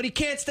things, but he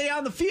can't stay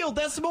on the field.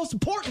 That's the most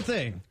important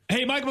thing.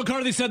 Hey, Mike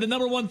McCarthy said the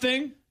number one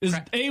thing is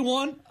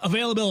A1,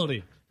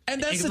 availability.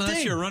 And that's the Unless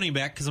thing. you're a running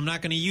back, because I'm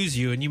not going to use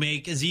you, and you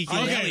make Ezekiel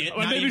Elliott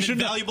not even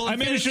valuable. I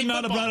maybe should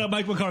not have brought up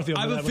Mike McCarthy.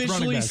 I've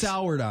officially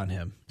soured on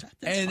him,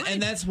 and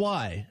that's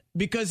why,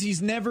 because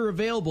he's never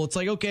available. It's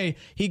like, okay,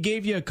 he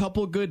gave you a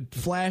couple good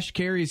flash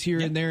carries here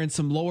and there in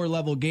some lower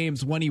level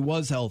games when he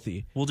was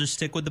healthy. We'll just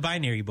stick with the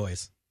binary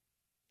boys.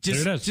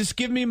 Just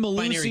give me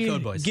Binary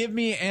code Malusi, boys. give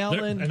me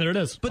Allen, and there it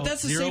is. But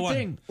that's the 0-1. same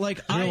thing.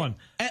 Like 0-1.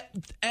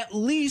 At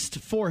least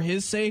for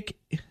his sake,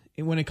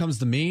 when it comes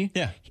to me,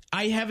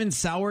 I haven't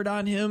soured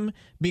on him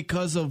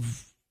because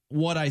of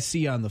what I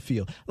see on the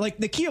field. Like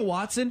Nakia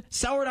Watson,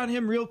 soured on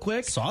him real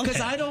quick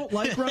because I don't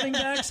like running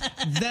backs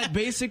that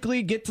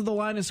basically get to the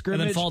line of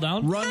scrimmage, And then fall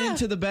down? run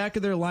into the back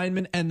of their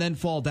lineman, and then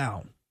fall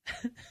down.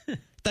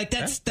 Like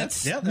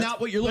that's not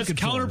what you're looking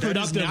for. Counterproductive That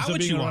is not to what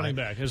being you a want. running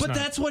back. But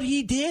that's what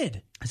he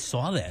did. I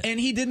saw that. And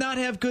he did not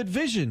have good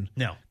vision.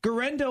 No.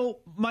 Garendo,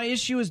 my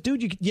issue is,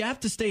 dude, you have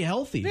to stay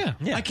healthy. Yeah.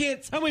 I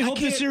can't. And we hope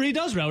this year he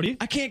does, Rowdy.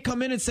 I can't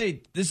come in and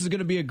say this is going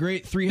to be a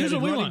great Here's three-headed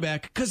what we running want.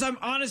 back because I'm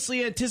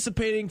honestly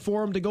anticipating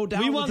for him to go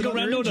down. We with want another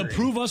Garendo to injury.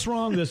 prove us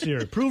wrong this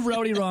year. Prove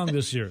Rowdy wrong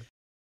this year.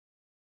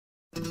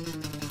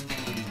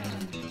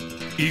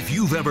 If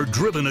you've ever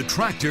driven a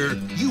tractor,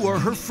 you are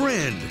her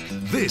friend.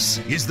 This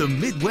is the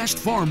Midwest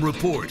Farm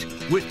Report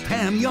with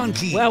Pam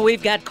Yonke. Well,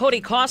 we've got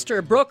Cody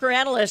Koster, broker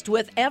analyst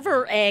with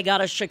EverAg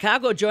out of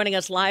Chicago, joining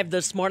us live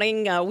this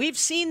morning. We've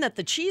seen that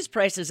the cheese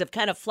prices have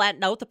kind of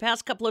flattened out the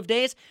past couple of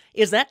days.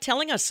 Is that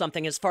telling us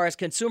something as far as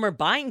consumer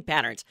buying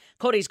patterns?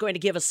 Cody's going to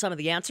give us some of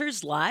the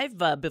answers live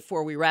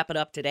before we wrap it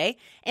up today.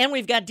 And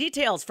we've got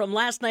details from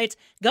last night's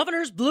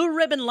Governor's Blue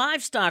Ribbon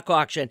Livestock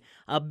Auction.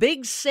 A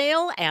big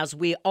sale, as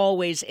we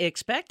always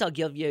expect. I'll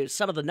give you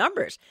some of the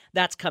numbers.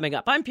 That's coming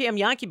up. I'm Pam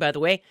Yonke, by the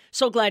way.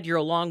 So glad you're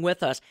along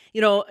with us.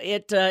 You know,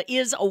 it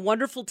is a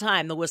wonderful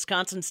time, the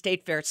Wisconsin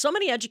State Fair. So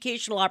many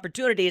educational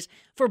opportunities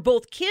for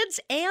both kids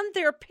and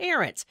their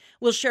parents.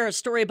 We'll share a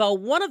story about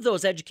one of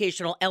those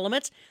educational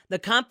elements, the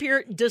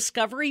Compeer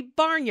Discovery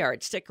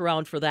Barnyard. Stick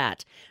around for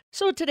that.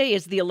 So today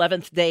is the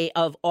 11th day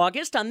of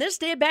August. On this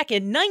day back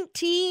in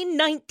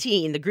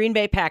 1919, the Green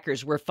Bay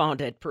Packers were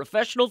founded.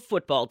 Professional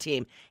football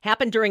team.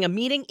 Happened during a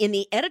meeting in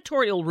the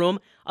editorial room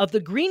of the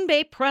Green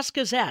Bay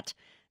Press-Gazette.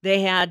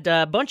 They had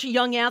a bunch of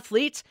young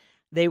athletes.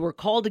 They were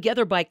called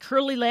together by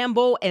Curly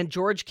Lambeau and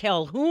George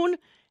Calhoun,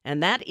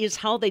 and that is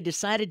how they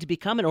decided to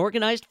become an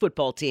organized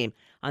football team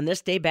on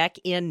this day back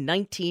in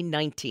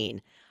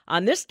 1919.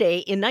 On this day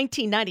in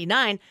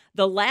 1999,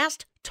 the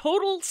last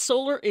total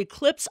solar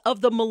eclipse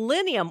of the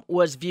millennium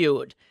was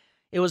viewed.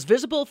 It was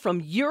visible from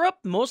Europe,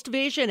 most of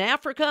Asia and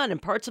Africa, and in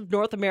parts of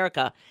North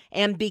America.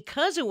 And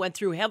because it went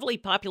through heavily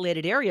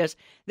populated areas,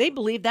 they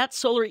believe that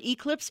solar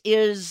eclipse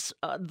is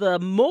the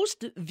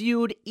most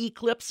viewed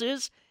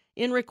eclipses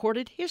in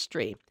recorded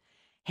history.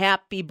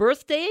 Happy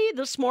birthday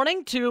this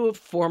morning to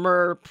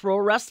former pro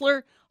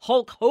wrestler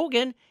Hulk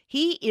Hogan.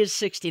 He is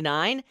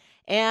 69.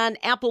 And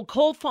Apple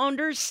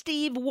co-founder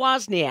Steve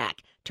Wozniak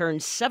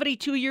turned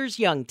 72 years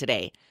young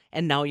today.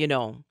 And now you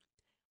know.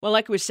 Well,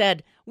 like we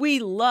said, we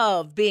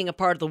love being a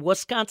part of the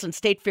Wisconsin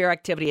State Fair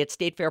activity at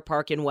State Fair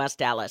Park in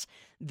West Allis.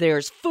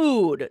 There's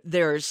food,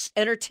 there's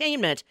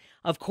entertainment,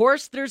 of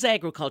course, there's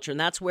agriculture, and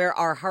that's where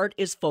our heart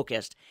is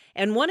focused.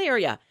 And one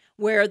area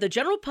where the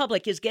general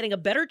public is getting a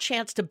better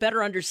chance to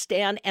better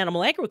understand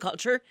animal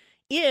agriculture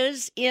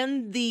is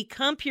in the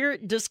Compeer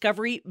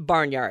Discovery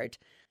Barnyard.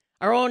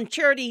 Our own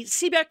Charity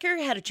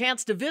Seebecker had a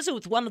chance to visit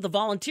with one of the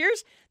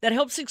volunteers that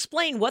helps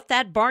explain what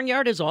that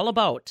barnyard is all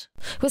about.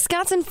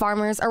 Wisconsin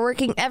farmers are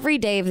working every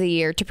day of the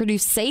year to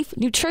produce safe,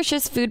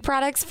 nutritious food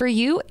products for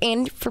you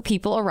and for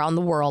people around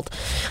the world.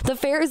 The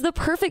fair is the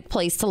perfect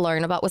place to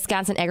learn about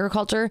Wisconsin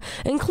agriculture,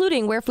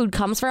 including where food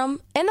comes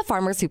from and the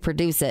farmers who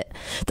produce it.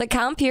 The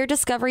Compeer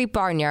Discovery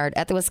Barnyard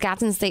at the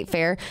Wisconsin State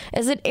Fair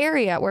is an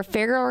area where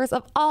fairgoers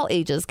of all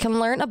ages can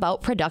learn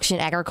about production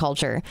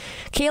agriculture.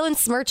 Kaylin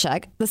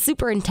Smirchuk, the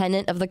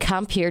superintendent of the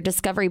Compeer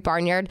Discovery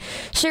Barnyard,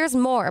 shares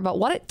more about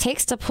what it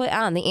takes to put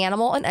on the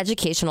animal and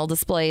educational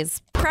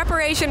displays.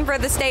 Preparation for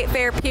the State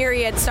Fair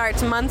period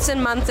starts months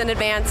and months in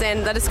advance,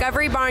 and the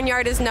Discovery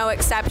Barnyard is no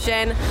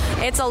exception.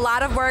 It's a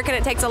lot of work and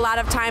it takes a lot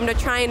of time to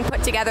try and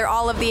put together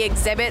all of the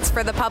exhibits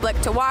for the public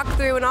to walk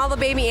through and all the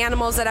baby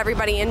animals that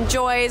everybody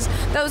enjoys.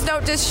 Those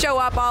don't just show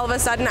up all of a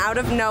sudden out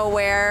of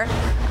nowhere.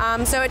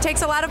 So it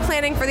takes a lot of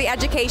planning for the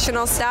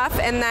educational stuff,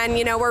 and then,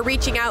 you know, we're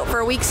reaching out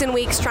for weeks and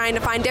weeks trying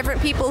to find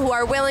different people who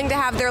are willing to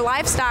have their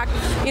livestock,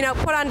 you know,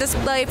 put on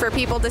display for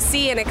people to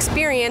see and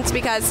experience,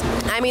 because,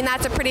 I mean,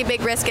 that's a pretty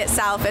big risk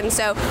itself. And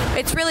so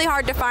it's really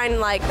hard to find,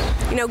 like,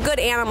 you know, good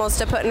animals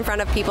to put in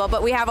front of people,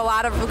 but we have a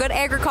lot of good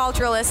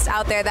agriculturalists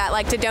out there that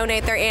like to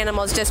donate their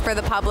animals just for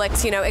the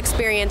public's, you know,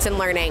 experience and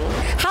learning.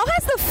 How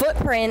has the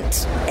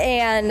footprint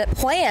and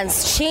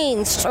plans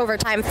changed over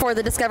time for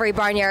the Discovery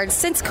Barnyard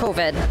since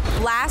COVID?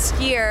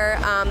 last year,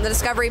 the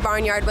Discovery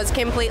Barnyard was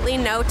completely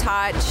no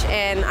touch,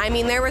 and I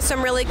mean, there were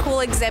some really cool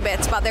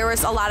exhibits, but there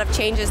was a lot of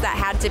changes that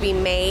had to be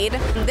made.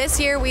 This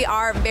year, we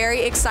are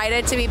very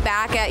excited to be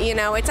back at,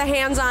 it's a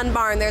hands-on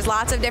barn. There's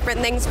lots of different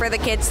things for the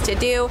kids to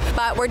do,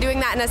 but we're doing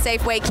that in a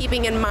safe way,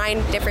 keeping in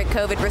mind different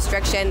COVID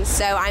restrictions.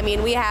 So, I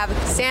mean, we have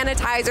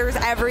sanitizers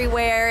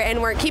everywhere,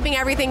 and we're keeping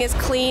everything as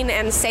clean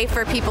and safe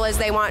for people as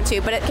they want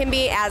to, but it can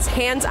be as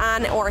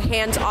hands-on or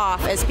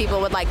hands-off as people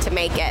would like to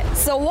make it.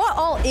 So what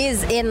all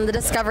is in the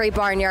Discovery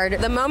Barnyard?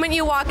 The moment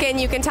you walk in,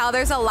 you can tell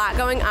there's a lot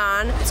going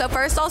on. So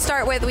first I'll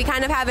start with, we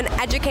kind of have an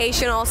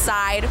educational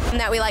side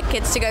that we like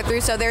kids to go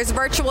through. So there's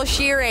virtual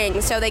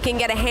shearing, so they can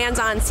get a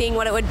hands-on seeing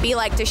what it would be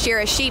like to shear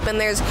a sheep,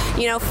 and there's,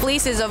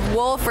 fleeces of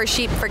wool for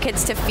sheep for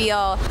kids to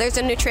feel. There's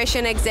a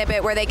nutrition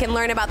exhibit where they can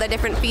learn about the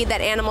different feed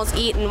that animals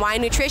eat and why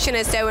nutrition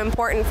is so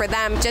important for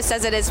them, just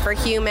as it is for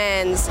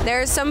humans.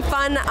 There's some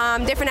fun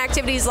different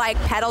activities like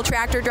pedal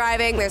tractor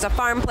driving. There's a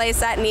farm play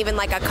set and even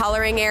like a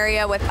coloring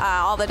area with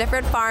all the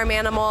different farm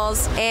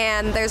animals.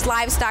 And there's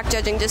livestock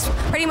judging, just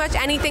pretty much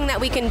anything that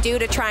we can do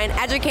to try and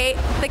educate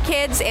the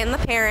kids and the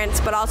parents,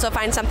 but also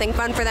find something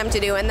fun for them to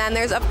do. And then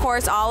there's, of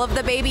course, all of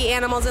the baby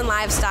animals and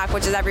livestock,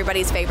 which is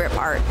everybody's favorite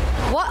part.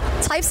 What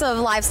types of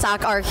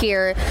livestock are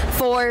here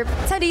for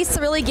attendees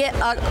to really get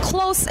a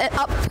close and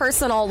up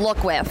personal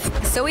look with?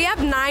 So we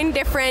have 9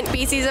 different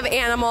species of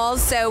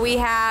animals. So we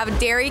have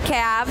dairy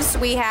calves,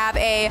 we have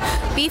a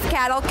beef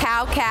cattle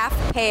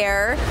cow-calf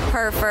pair,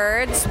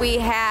 Herefords, we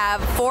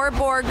have 4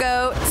 boar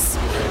goats,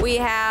 we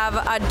have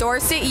a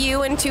Dorset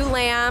ewe and 2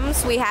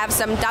 lambs, we have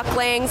some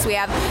ducklings, we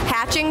have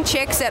hatching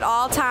chicks at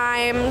all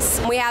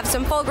times, we have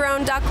some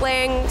full-grown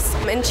ducklings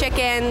and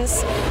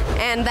chickens,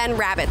 and then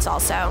rabbits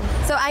also.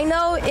 So I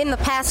know in the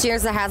past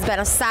years there has been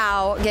a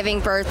sow giving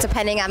birth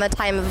depending on the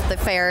time of the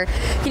fair.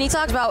 Can you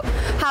talk about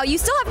how you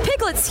still have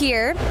piglets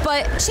here,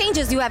 but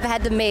changes you have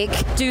had to make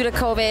due to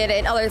COVID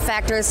and other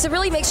factors to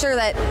really make sure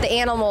that the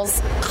animals'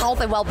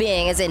 health and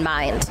well-being is in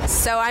mind?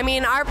 So, I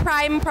mean, our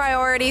prime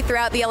priority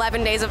throughout the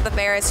 11 days of the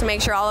fair is to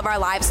make sure all of our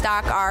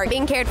livestock are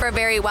being cared for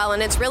very well,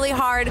 and it's really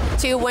hard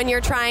to, when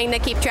you're trying to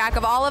keep track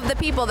of all of the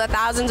people, the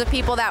thousands of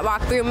people that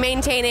walk through,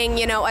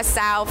 maintaining, a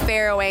sow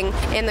farrowing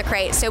in the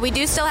crate. So we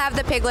do still have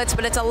the piglets,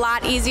 but it's a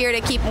lot easier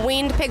to keep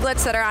weaned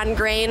piglets that are on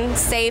grain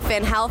safe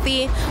and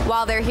healthy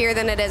while they're here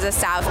than it is a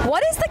sow.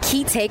 What is the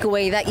key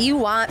takeaway that you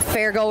want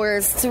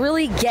fairgoers to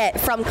really get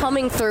from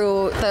coming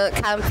through the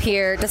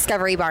Compeer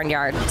Discovery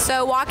Barnyard?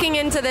 So walking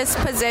into this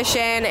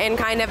position and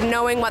kind of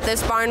knowing what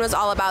this barn was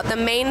all about, the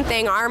main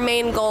thing, our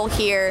main goal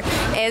here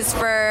is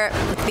for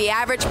the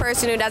average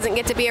person who doesn't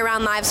get to be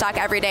around livestock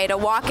every day to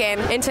walk in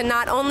and to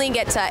not only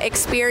get to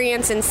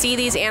experience and see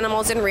these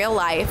animals in real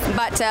life,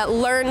 but to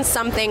learn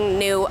something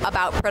new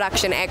about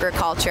production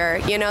agriculture.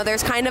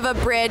 There's kind of a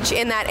bridge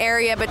in that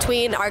area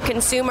between our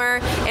consumer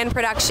and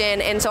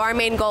production, and so our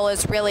main goal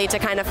is really to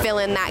kind of fill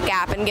in that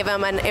gap and give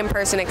them an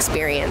in-person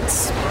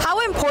experience. How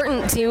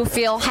important do you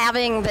feel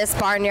having this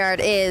barnyard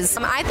is?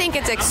 I think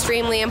it's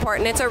extremely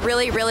important. It's a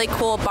really, really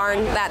cool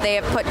barn that they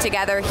have put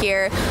together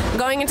here.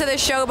 Going into the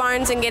show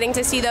barns and getting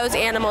to see those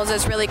animals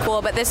is really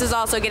cool, but this is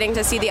also getting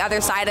to see the other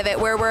side of it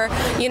where we're,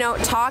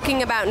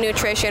 talking about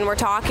nutrition, we're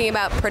talking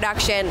about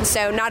production.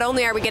 So not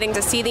only are we getting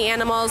to see the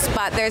animals,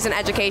 but there's an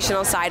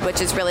educational side,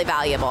 which is really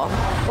valuable.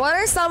 What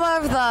are some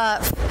of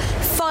the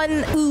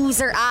fun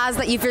oohs or ahs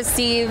that you've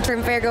received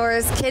from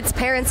fairgoers, kids,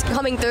 parents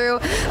coming through,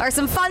 or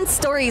some fun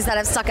stories that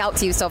have stuck out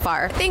to you so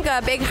far? I think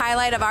a big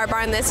highlight of our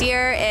barn this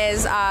year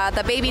is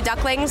the baby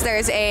ducklings.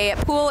 There's a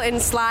pool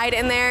and slide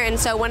in there, and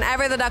so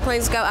whenever the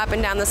ducklings go up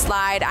and down the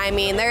slide, I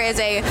mean, there is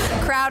a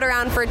crowd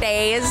around for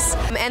days.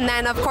 And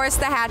then, of course,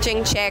 the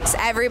hatching chicks.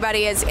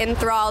 Everybody is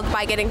enthralled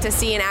by getting to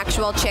see an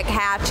actual chick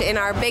hatch in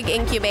our big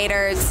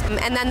incubators.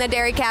 And then the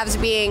dairy calves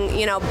being,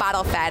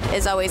 bottle fed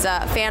is always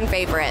a fan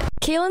favorite.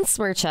 Kaylin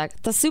Smirchuk,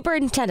 the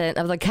superintendent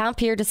of the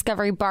Compeer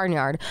Discovery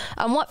Barnyard,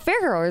 on what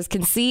fairgoers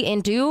can see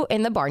and do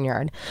in the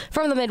barnyard.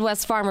 From the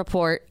Midwest Farm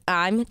Report,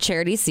 I'm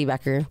Charity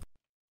Seebecker.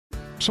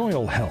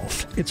 Soil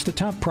health. It's the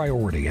top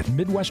priority at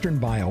Midwestern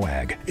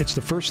BioAg. It's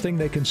the first thing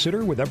they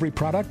consider with every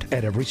product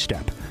at every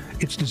step.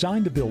 It's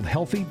designed to build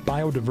healthy,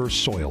 biodiverse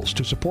soils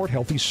to support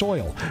healthy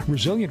soil,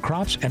 resilient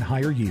crops, and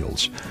higher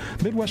yields.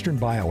 Midwestern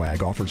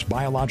BioAg offers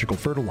biological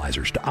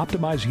fertilizers to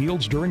optimize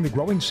yields during the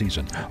growing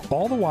season,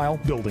 all the while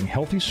building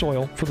healthy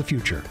soil for the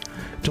future.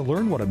 To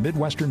learn what a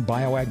Midwestern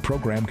BioAg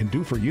program can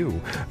do for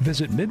you,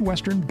 visit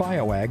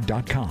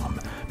MidwesternBioAg.com.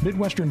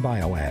 Midwestern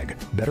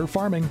BioAg. Better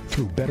farming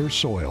through better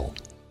soil.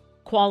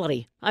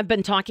 Quality. I've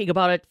been talking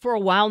about it for a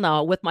while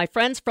now with my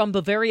friends from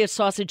Bavaria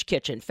Sausage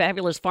Kitchen.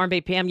 Fabulous Farm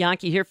Bay Pam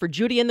Yankee here for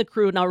Judy and the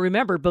crew. Now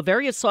remember,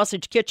 Bavaria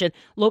Sausage Kitchen,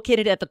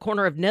 located at the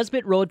corner of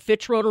Nesbitt Road,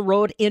 Fitzroder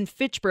Road in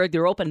Fitchburg.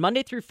 They're open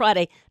Monday through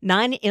Friday,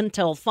 9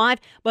 until 5,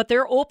 but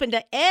they're open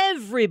to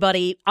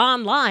everybody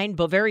online,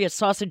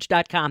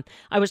 BavariaSausage.com.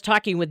 I was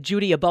talking with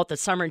Judy about the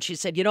summer, and she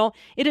said,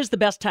 it is the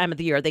best time of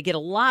the year. They get a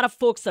lot of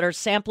folks that are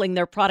sampling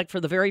their product for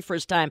the very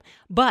first time,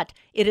 but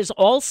it is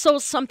also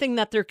something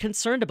that they're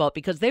concerned about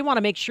because they want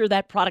to make sure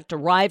that product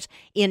arrives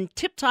in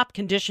tip-top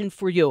condition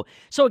for you.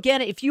 So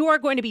again, if you are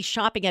going to be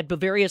shopping at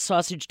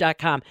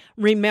BavariaSausage.com,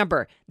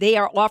 remember, they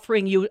are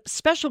offering you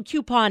special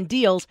coupon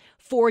deals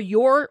for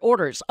your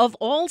orders of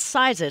all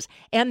sizes,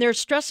 and they're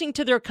stressing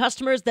to their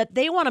customers that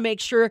they want to make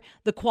sure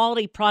the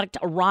quality product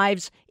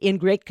arrives in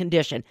great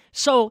condition.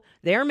 So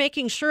they're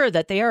making sure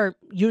that they are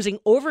using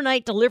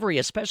overnight delivery,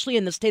 especially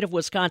in the state of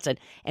Wisconsin,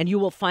 and you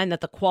will find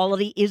that the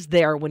quality is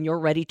there when you're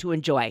ready to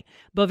enjoy.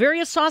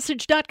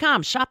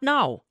 BavariaSausage.com. Shop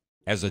now.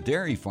 As a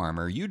dairy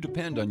farmer, you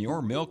depend on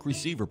your milk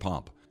receiver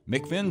pump.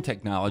 McFinn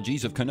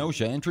Technologies of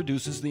Kenosha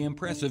introduces the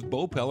impressive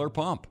Bopeller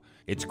pump.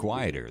 It's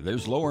quieter,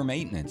 there's lower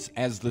maintenance,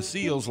 as the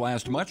seals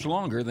last much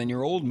longer than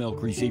your old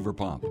milk receiver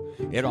pump.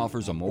 It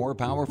offers a more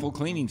powerful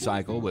cleaning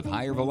cycle with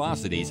higher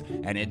velocities,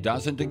 and it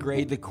doesn't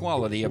degrade the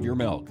quality of your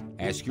milk.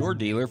 Ask your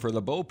dealer for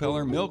the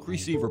Bopeller Milk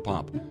Receiver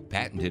Pump,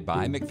 patented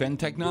by McFinn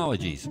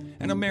Technologies,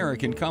 an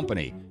American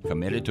company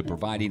committed to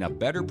providing a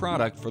better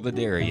product for the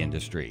dairy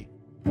industry.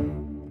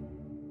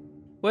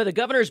 Well, the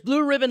Governor's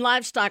Blue Ribbon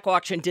Livestock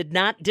Auction did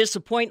not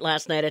disappoint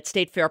last night at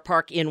State Fair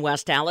Park in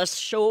West Allis.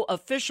 Show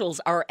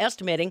officials are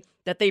estimating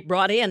that they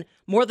brought in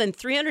more than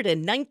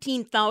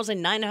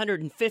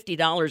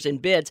 $319,950 in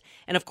bids.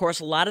 And, of course,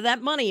 a lot of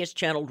that money is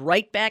channeled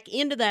right back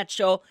into that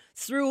show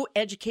through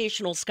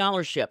educational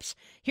scholarships.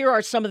 Here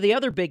are some of the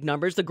other big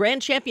numbers. The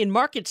Grand Champion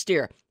Market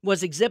Steer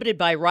was exhibited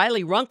by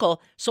Riley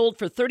Runkle, sold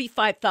for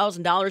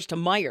 $35,000 to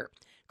Meyer.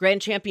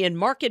 Grand Champion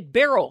Market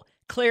Barrel,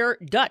 Claire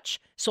Dutch,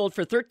 sold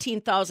for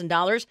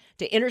 $13,000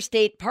 to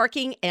Interstate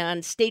Parking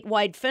and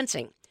Statewide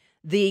Fencing.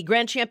 The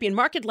Grand Champion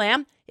Market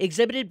Lamb,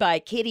 exhibited by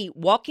Katie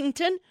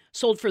Walkington,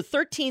 sold for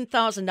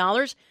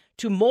 $13,000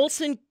 to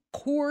Molson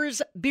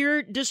Coors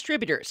Beer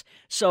Distributors.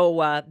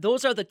 So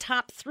those are the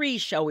top three,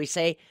 shall we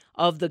say,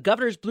 of the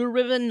Governor's Blue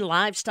Ribbon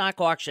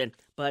Livestock Auction,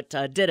 but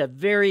did a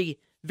very,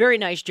 very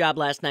nice job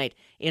last night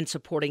in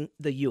supporting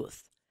the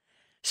youth.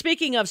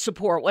 Speaking of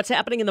support, what's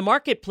happening in the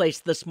marketplace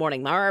this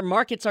morning? Our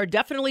markets are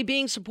definitely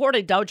being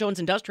supported. Dow Jones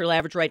Industrial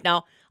Average right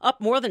now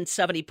up more than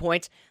 70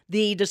 points.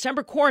 The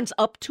December corn's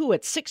up 2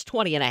 at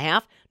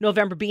 6.20.5.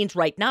 November beans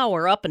right now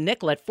are up a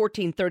nickel at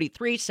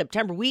 14.33.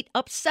 September wheat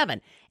up 7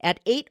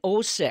 at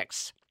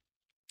 8.06.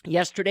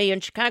 Yesterday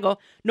in Chicago,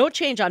 no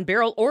change on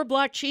barrel or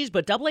block cheese,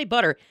 but AA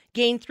butter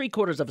gained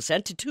 0.75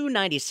 cents to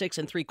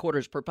 $2.96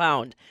 3/4 per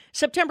pound.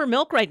 September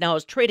milk right now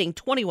is trading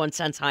 21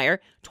 cents higher,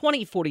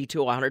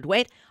 $20.42 a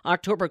hundredweight.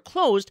 October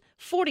closed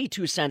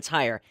 42 cents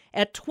higher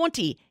at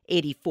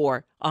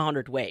 $20.84 a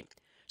hundredweight.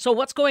 So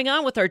what's going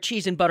on with our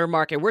cheese and butter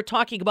market? We're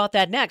talking about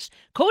that next.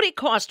 Cody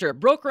Koster,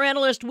 broker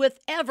analyst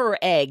with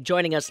EverAg,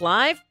 joining us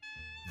live.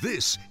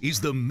 This is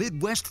the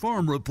Midwest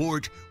Farm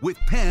Report with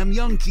Pam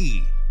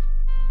Youngkey.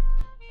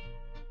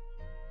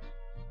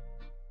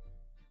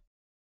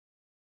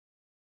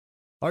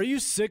 Are you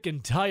sick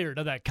and tired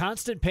of that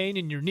constant pain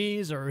in your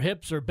knees or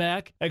hips or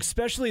back?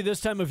 Especially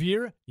this time of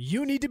year,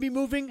 you need to be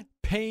moving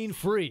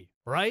pain-free,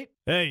 right?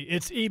 Hey,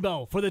 it's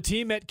Ebo for the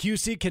team at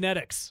QC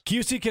Kinetics.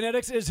 QC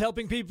Kinetics is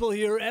helping people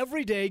here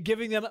every day,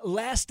 giving them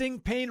lasting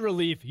pain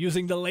relief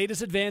using the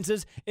latest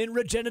advances in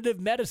regenerative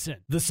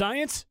medicine. The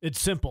science? It's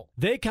simple.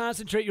 They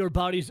concentrate your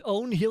body's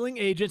own healing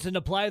agents and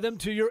apply them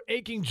to your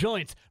aching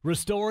joints,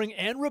 restoring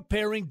and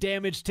repairing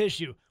damaged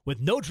tissue with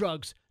no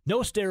drugs,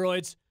 no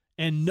steroids,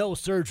 and no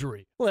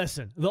surgery.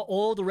 Listen, the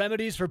old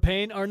remedies for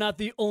pain are not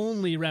the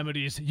only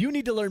remedies. You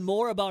need to learn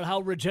more about how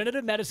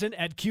regenerative medicine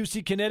at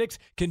QC Kinetics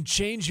can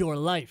change your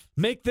life.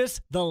 Make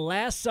this the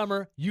last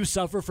summer you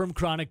suffer from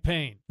chronic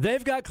pain.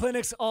 They've got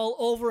clinics all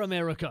over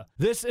America.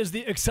 This is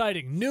the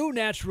exciting, new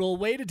natural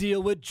way to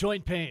deal with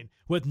joint pain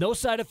with no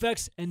side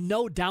effects and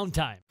no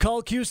downtime.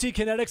 Call QC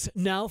Kinetics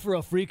now for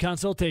a free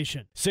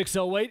consultation.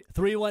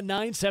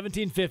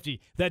 608-319-1750.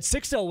 That's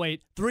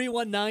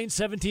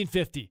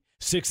 608-319-1750.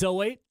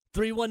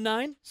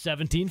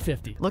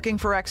 608-319-1750. Looking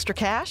for extra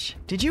cash?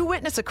 Did you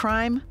witness a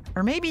crime?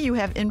 Or maybe you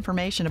have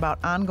information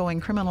about ongoing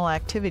criminal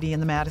activity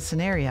in the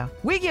Madison area.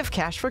 We give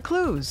cash for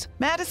clues.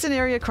 Madison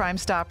Area Crime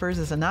Stoppers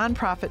is a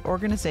nonprofit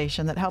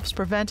organization that helps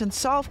prevent and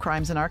solve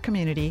crimes in our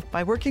community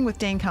by working with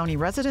Dane County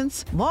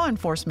residents, law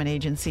enforcement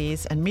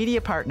agencies, and media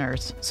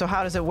partners. So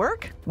how does it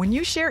work? When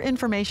you share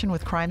information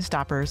with Crime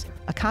Stoppers,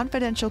 a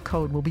confidential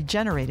code will be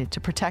generated to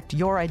protect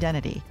your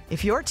identity.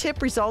 If your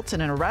tip results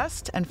in an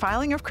arrest and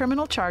filing of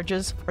criminal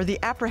charges or the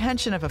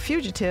apprehension of a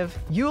fugitive,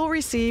 you'll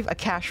receive a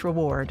cash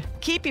reward.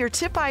 Keep your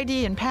tip ID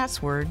and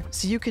password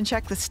so you can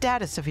check the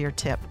status of your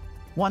tip.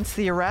 Once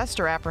the arrest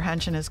or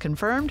apprehension is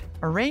confirmed,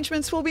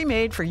 arrangements will be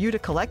made for you to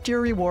collect your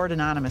reward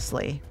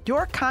anonymously.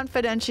 Your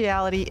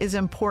confidentiality is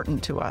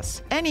important to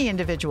us. Any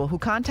individual who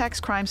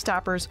contacts Crime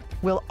Stoppers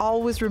will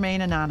always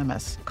remain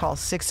anonymous. Call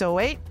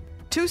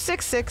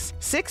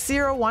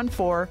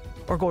 608-266-6014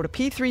 or go to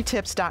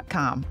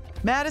p3tips.com.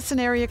 Madison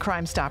Area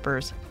Crime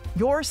Stoppers.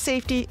 Your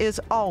safety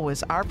is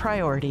always our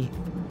priority.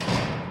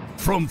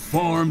 From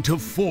farm to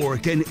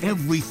fork and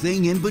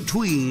everything in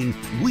between,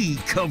 we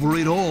cover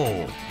it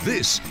all.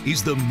 This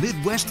is the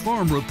Midwest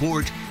Farm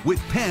Report with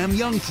Pam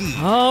Jahnke.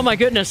 Oh, my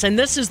goodness. And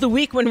this is the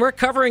week when we're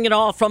covering it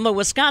all, from the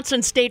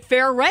Wisconsin State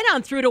Fair right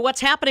on through to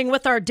what's happening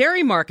with our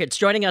dairy markets.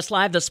 Joining us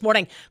live this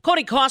morning,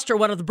 Cody Koster,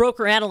 one of the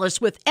broker analysts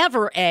with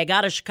EverAg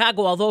out of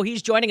Chicago, although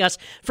he's joining us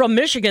from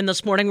Michigan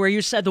this morning, where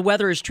you said the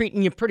weather is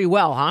treating you pretty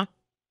well, huh?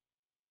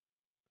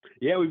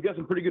 Yeah, we've got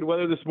some pretty good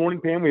weather this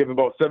morning, Pam. We have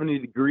about 70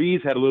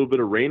 degrees, had a little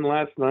bit of rain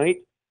last night.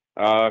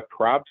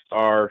 Crops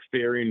are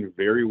faring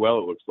very well,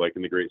 it looks like,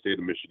 in the great state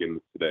of Michigan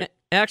today.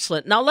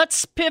 Excellent. Now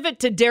let's pivot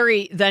to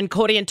dairy then,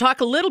 Cody, and talk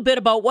a little bit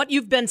about what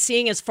you've been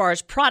seeing as far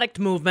as product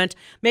movement,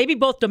 maybe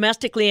both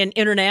domestically and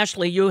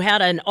internationally. You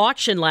had an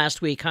auction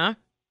last week, huh?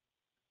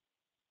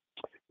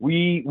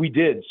 We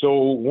did. So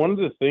one of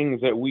the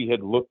things that we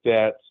had looked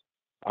at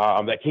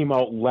that came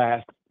out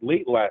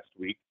late last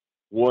week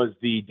was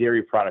the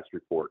dairy products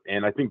report.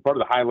 And I think part of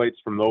the highlights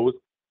from those,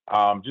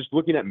 just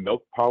looking at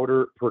milk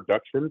powder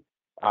production,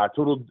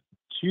 totaled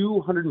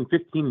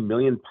 215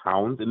 million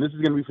pounds. And this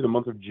is going to be for the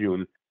month of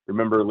June.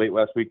 Remember, late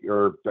last week,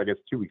 or I guess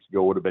 2 weeks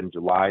ago, would have been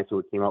July. So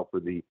it came out for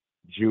the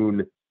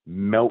June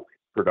milk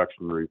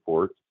production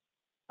report.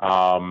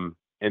 And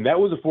that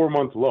was a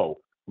 4-month low.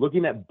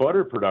 Looking at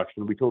butter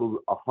production, we totaled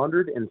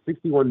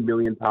 161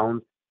 million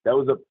pounds. That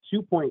was up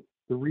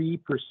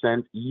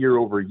 2.3% year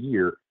over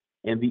year.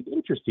 And the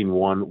interesting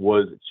one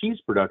was cheese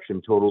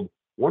production totaled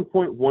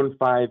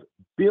 1.15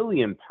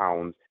 billion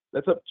pounds.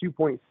 That's up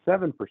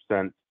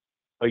 2.7%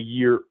 a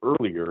year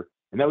earlier.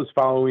 And that was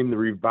following the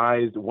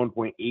revised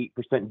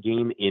 1.8%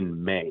 gain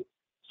in May.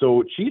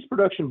 So cheese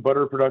production,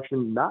 butter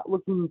production, not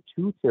looking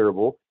too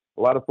terrible.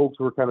 A lot of folks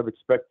were kind of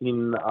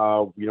expecting,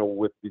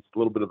 with this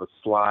little bit of a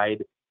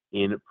slide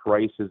in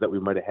prices, that we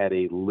might have had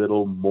a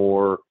little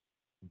more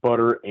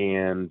butter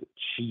and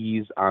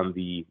cheese on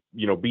the,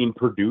 being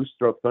produced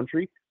throughout the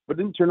country. But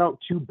it didn't turn out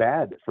too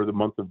bad for the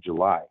month of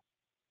July.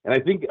 And I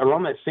think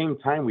around that same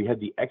time, we had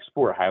the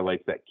export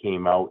highlights that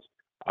came out.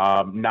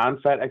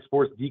 Non-fat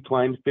exports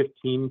declined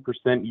 15%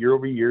 year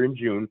over year in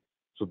June.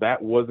 So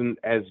that wasn't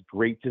as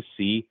great to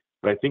see.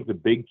 But I think the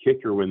big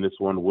kicker in this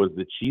one was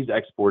the cheese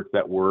exports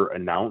that were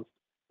announced.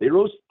 They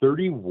rose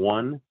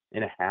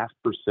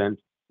 31.5%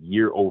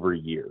 year over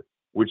year,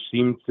 which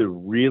seemed to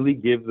really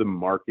give the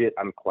market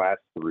on Class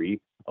 3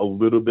 a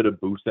little bit of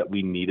boost that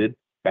we needed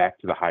back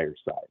to the higher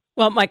side.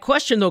 Well, my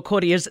question, though,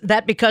 Cody, is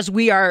that because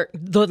we are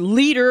the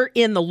leader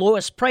in the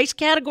lowest price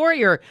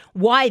category, or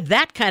why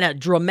that kind of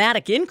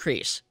dramatic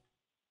increase?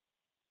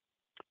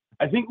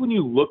 I think when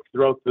you look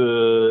throughout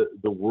the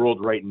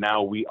world right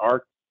now, we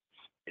are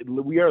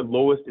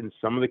lowest in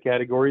some of the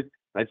categories.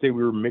 I'd say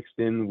we were mixed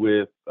in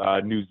with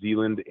New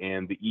Zealand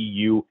and the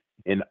EU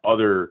and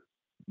other,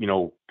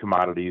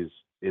 commodities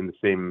in the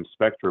same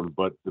spectrum.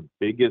 But the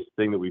biggest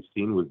thing that we've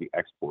seen was the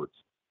exports.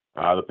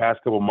 The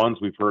past couple of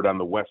months, we've heard on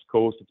the West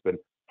Coast, it's been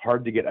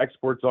hard to get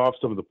exports off.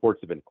 Some of the ports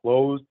have been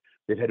closed.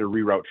 They've had to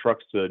reroute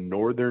trucks to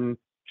northern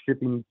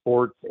shipping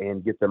ports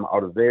and get them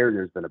out of there.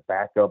 There's been a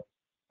backup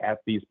at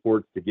these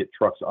ports to get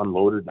trucks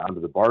unloaded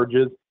onto the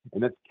barges.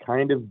 And that's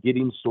kind of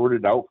getting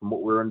sorted out from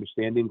what we're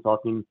understanding,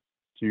 talking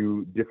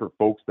to different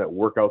folks that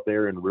work out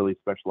there and really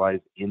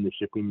specialize in the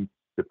shipping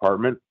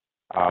department.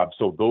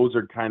 So those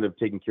are kind of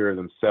taking care of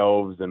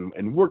themselves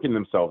and working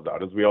themselves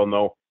out. As we all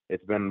know,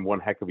 it's been one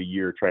heck of a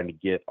year trying to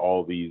get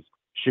all these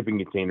shipping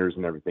containers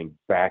and everything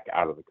back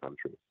out of the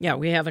country. Yeah,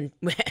 we haven't.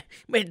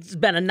 It's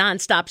been a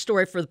nonstop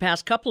story for the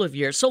past couple of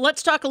years. So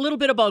let's talk a little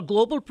bit about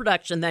global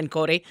production then,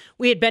 Cody.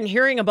 We had been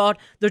hearing about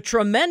the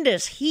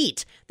tremendous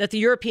heat that the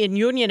European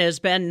Union has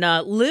been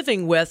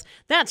living with.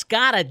 That's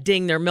got to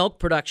ding their milk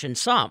production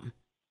some.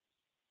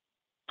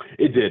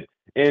 It did.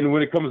 And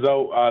when it comes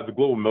out, the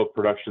global milk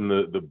production,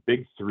 the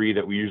big three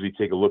that we usually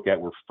take a look at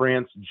were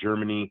France,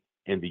 Germany,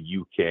 and the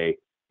UK.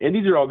 And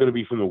these are all going to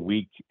be from the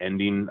week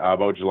ending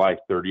about July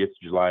 30th,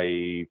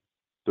 July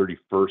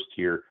 31st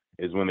here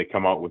is when they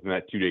come out within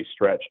that 2-day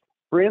stretch.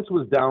 France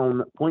was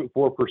down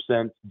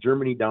 0.4%,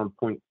 Germany down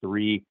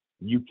 0.3%,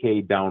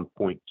 UK down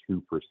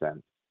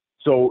 0.2%.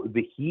 So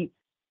the heat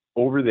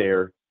over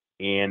there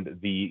and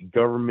the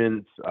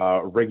government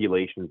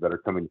regulations that are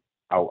coming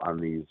out on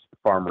these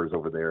farmers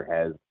over there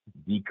has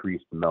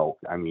decreased milk.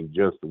 I mean,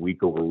 just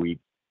week over week,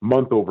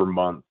 month over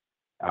month.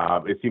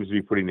 It seems to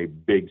be putting a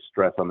big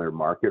stress on their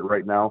market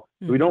right now.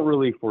 Mm-hmm. So we don't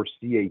really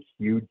foresee a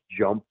huge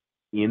jump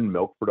in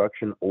milk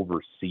production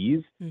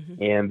overseas.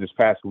 Mm-hmm. And this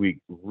past week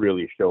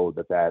really showed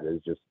that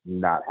is just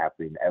not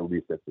happening, at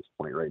least at this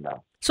point right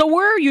now. So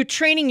where are you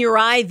training your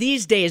eye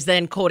these days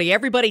then, Cody?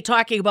 Everybody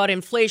talking about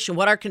inflation.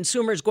 What are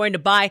consumers going to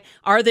buy?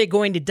 Are they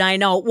going to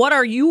dine out? What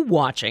are you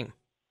watching?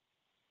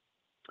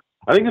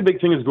 I think the big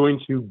thing is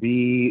going to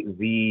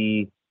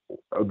be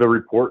the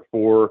report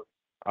for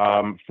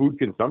food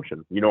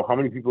consumption. How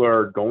many people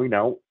are going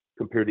out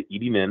compared to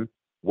eating in?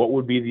 What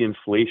would be the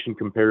inflation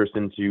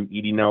comparison to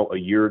eating out a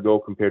year ago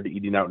compared to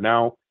eating out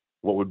now?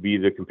 What would be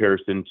the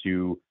comparison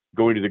to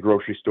going to the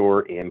grocery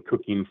store and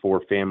cooking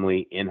for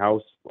family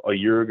in-house a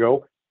year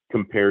ago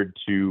compared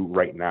to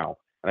right now?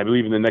 And I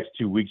believe in the next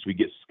 2 weeks, we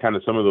get kind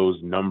of some of those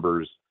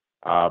numbers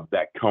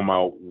that come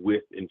out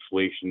with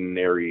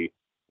inflationary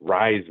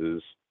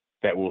rises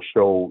that will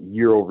show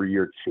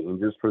year-over-year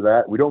changes for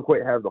that. We don't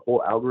quite have the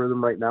whole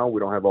algorithm right now. We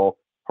don't have all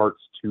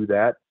parts to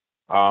that.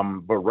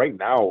 But right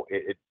now,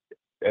 it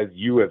as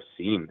you have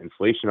seen,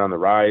 inflation on the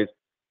rise,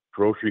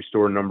 grocery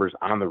store numbers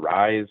on the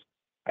rise.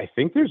 I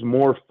think there's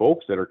more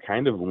folks that are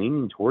kind of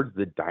leaning towards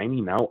the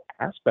dining out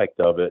aspect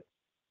of it,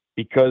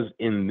 because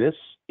in this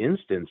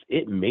instance,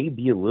 it may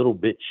be a little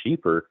bit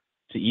cheaper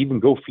to even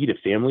go feed a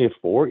family of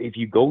 4 if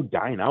you go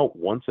dine out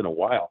once in a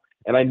while.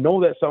 And I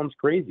know that sounds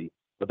crazy,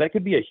 but that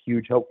could be a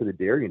huge help for the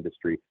dairy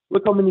industry.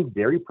 Look how many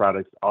dairy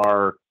products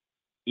are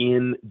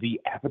in the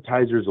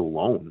appetizers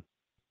alone.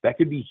 That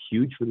could be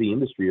huge for the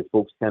industry if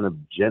folks kind of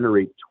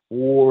generate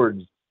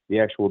towards the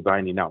actual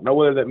dining out. Now,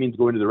 whether that means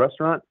going to the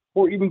restaurant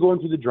or even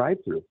going to the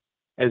drive-thru.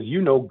 As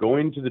you know,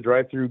 going to the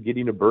drive-thru,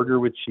 getting a burger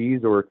with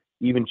cheese or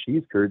even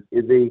cheese curds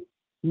is a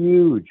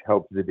huge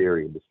help to the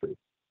dairy industry.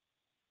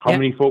 How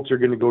many folks are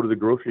going to go to the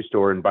grocery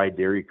store and buy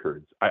dairy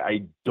curds?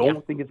 I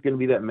don't think it's going to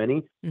be that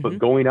many, but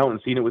going out and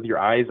seeing it with your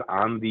eyes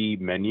on the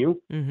menu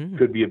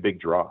could be a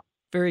big draw.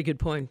 Very good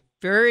point.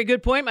 Very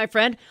good point, my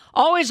friend.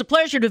 Always a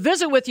pleasure to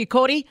visit with you,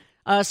 Cody.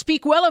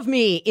 Speak well of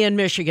me in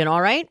Michigan,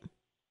 all right?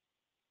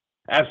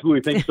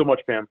 Absolutely. Thanks so much,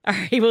 Pam. All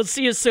right, we'll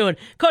see you soon.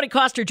 Cody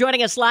Koster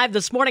joining us live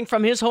this morning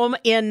from his home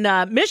in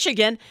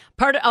Michigan,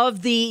 part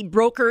of the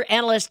broker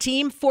analyst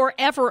team for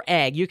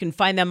EverAg. You can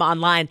find them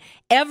online,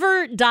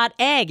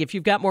 ever.ag, if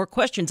you've got more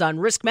questions on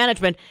risk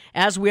management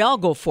as we all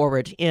go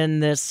forward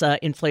in this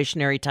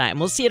inflationary time.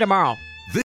 We'll see you tomorrow.